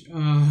watch.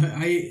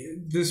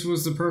 This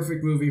was the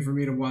perfect movie for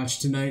me to watch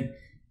tonight.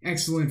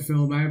 Excellent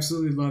film. I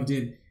absolutely loved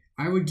it.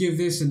 I would give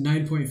this a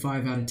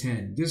 9.5 out of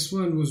 10. This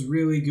one was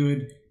really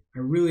good. I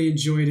really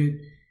enjoyed it,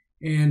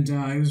 and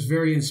it was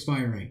very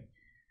inspiring.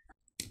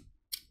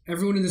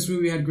 Everyone in this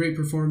movie had great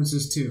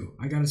performances too.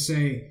 I gotta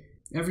say,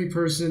 every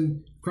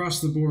person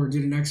across the board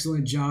did an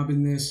excellent job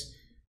in this.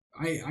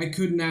 I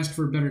couldn't ask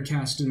for a better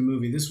cast in a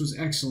movie. This was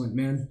excellent,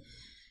 man.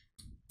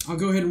 I'll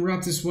go ahead and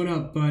wrap this one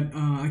up, but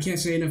I can't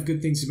say enough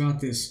good things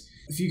about this.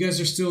 If you guys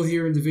are still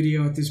here in the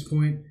video at this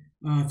point,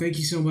 thank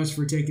you so much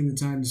for taking the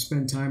time to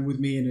spend time with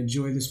me and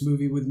enjoy this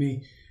movie with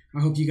me.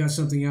 I hope you got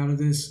something out of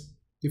this.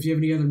 If you have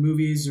any other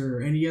movies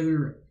or any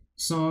other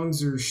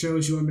songs or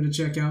shows you want me to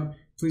check out,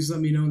 please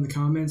let me know in the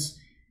comments.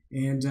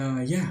 And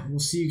yeah, we'll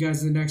see you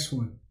guys in the next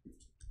one.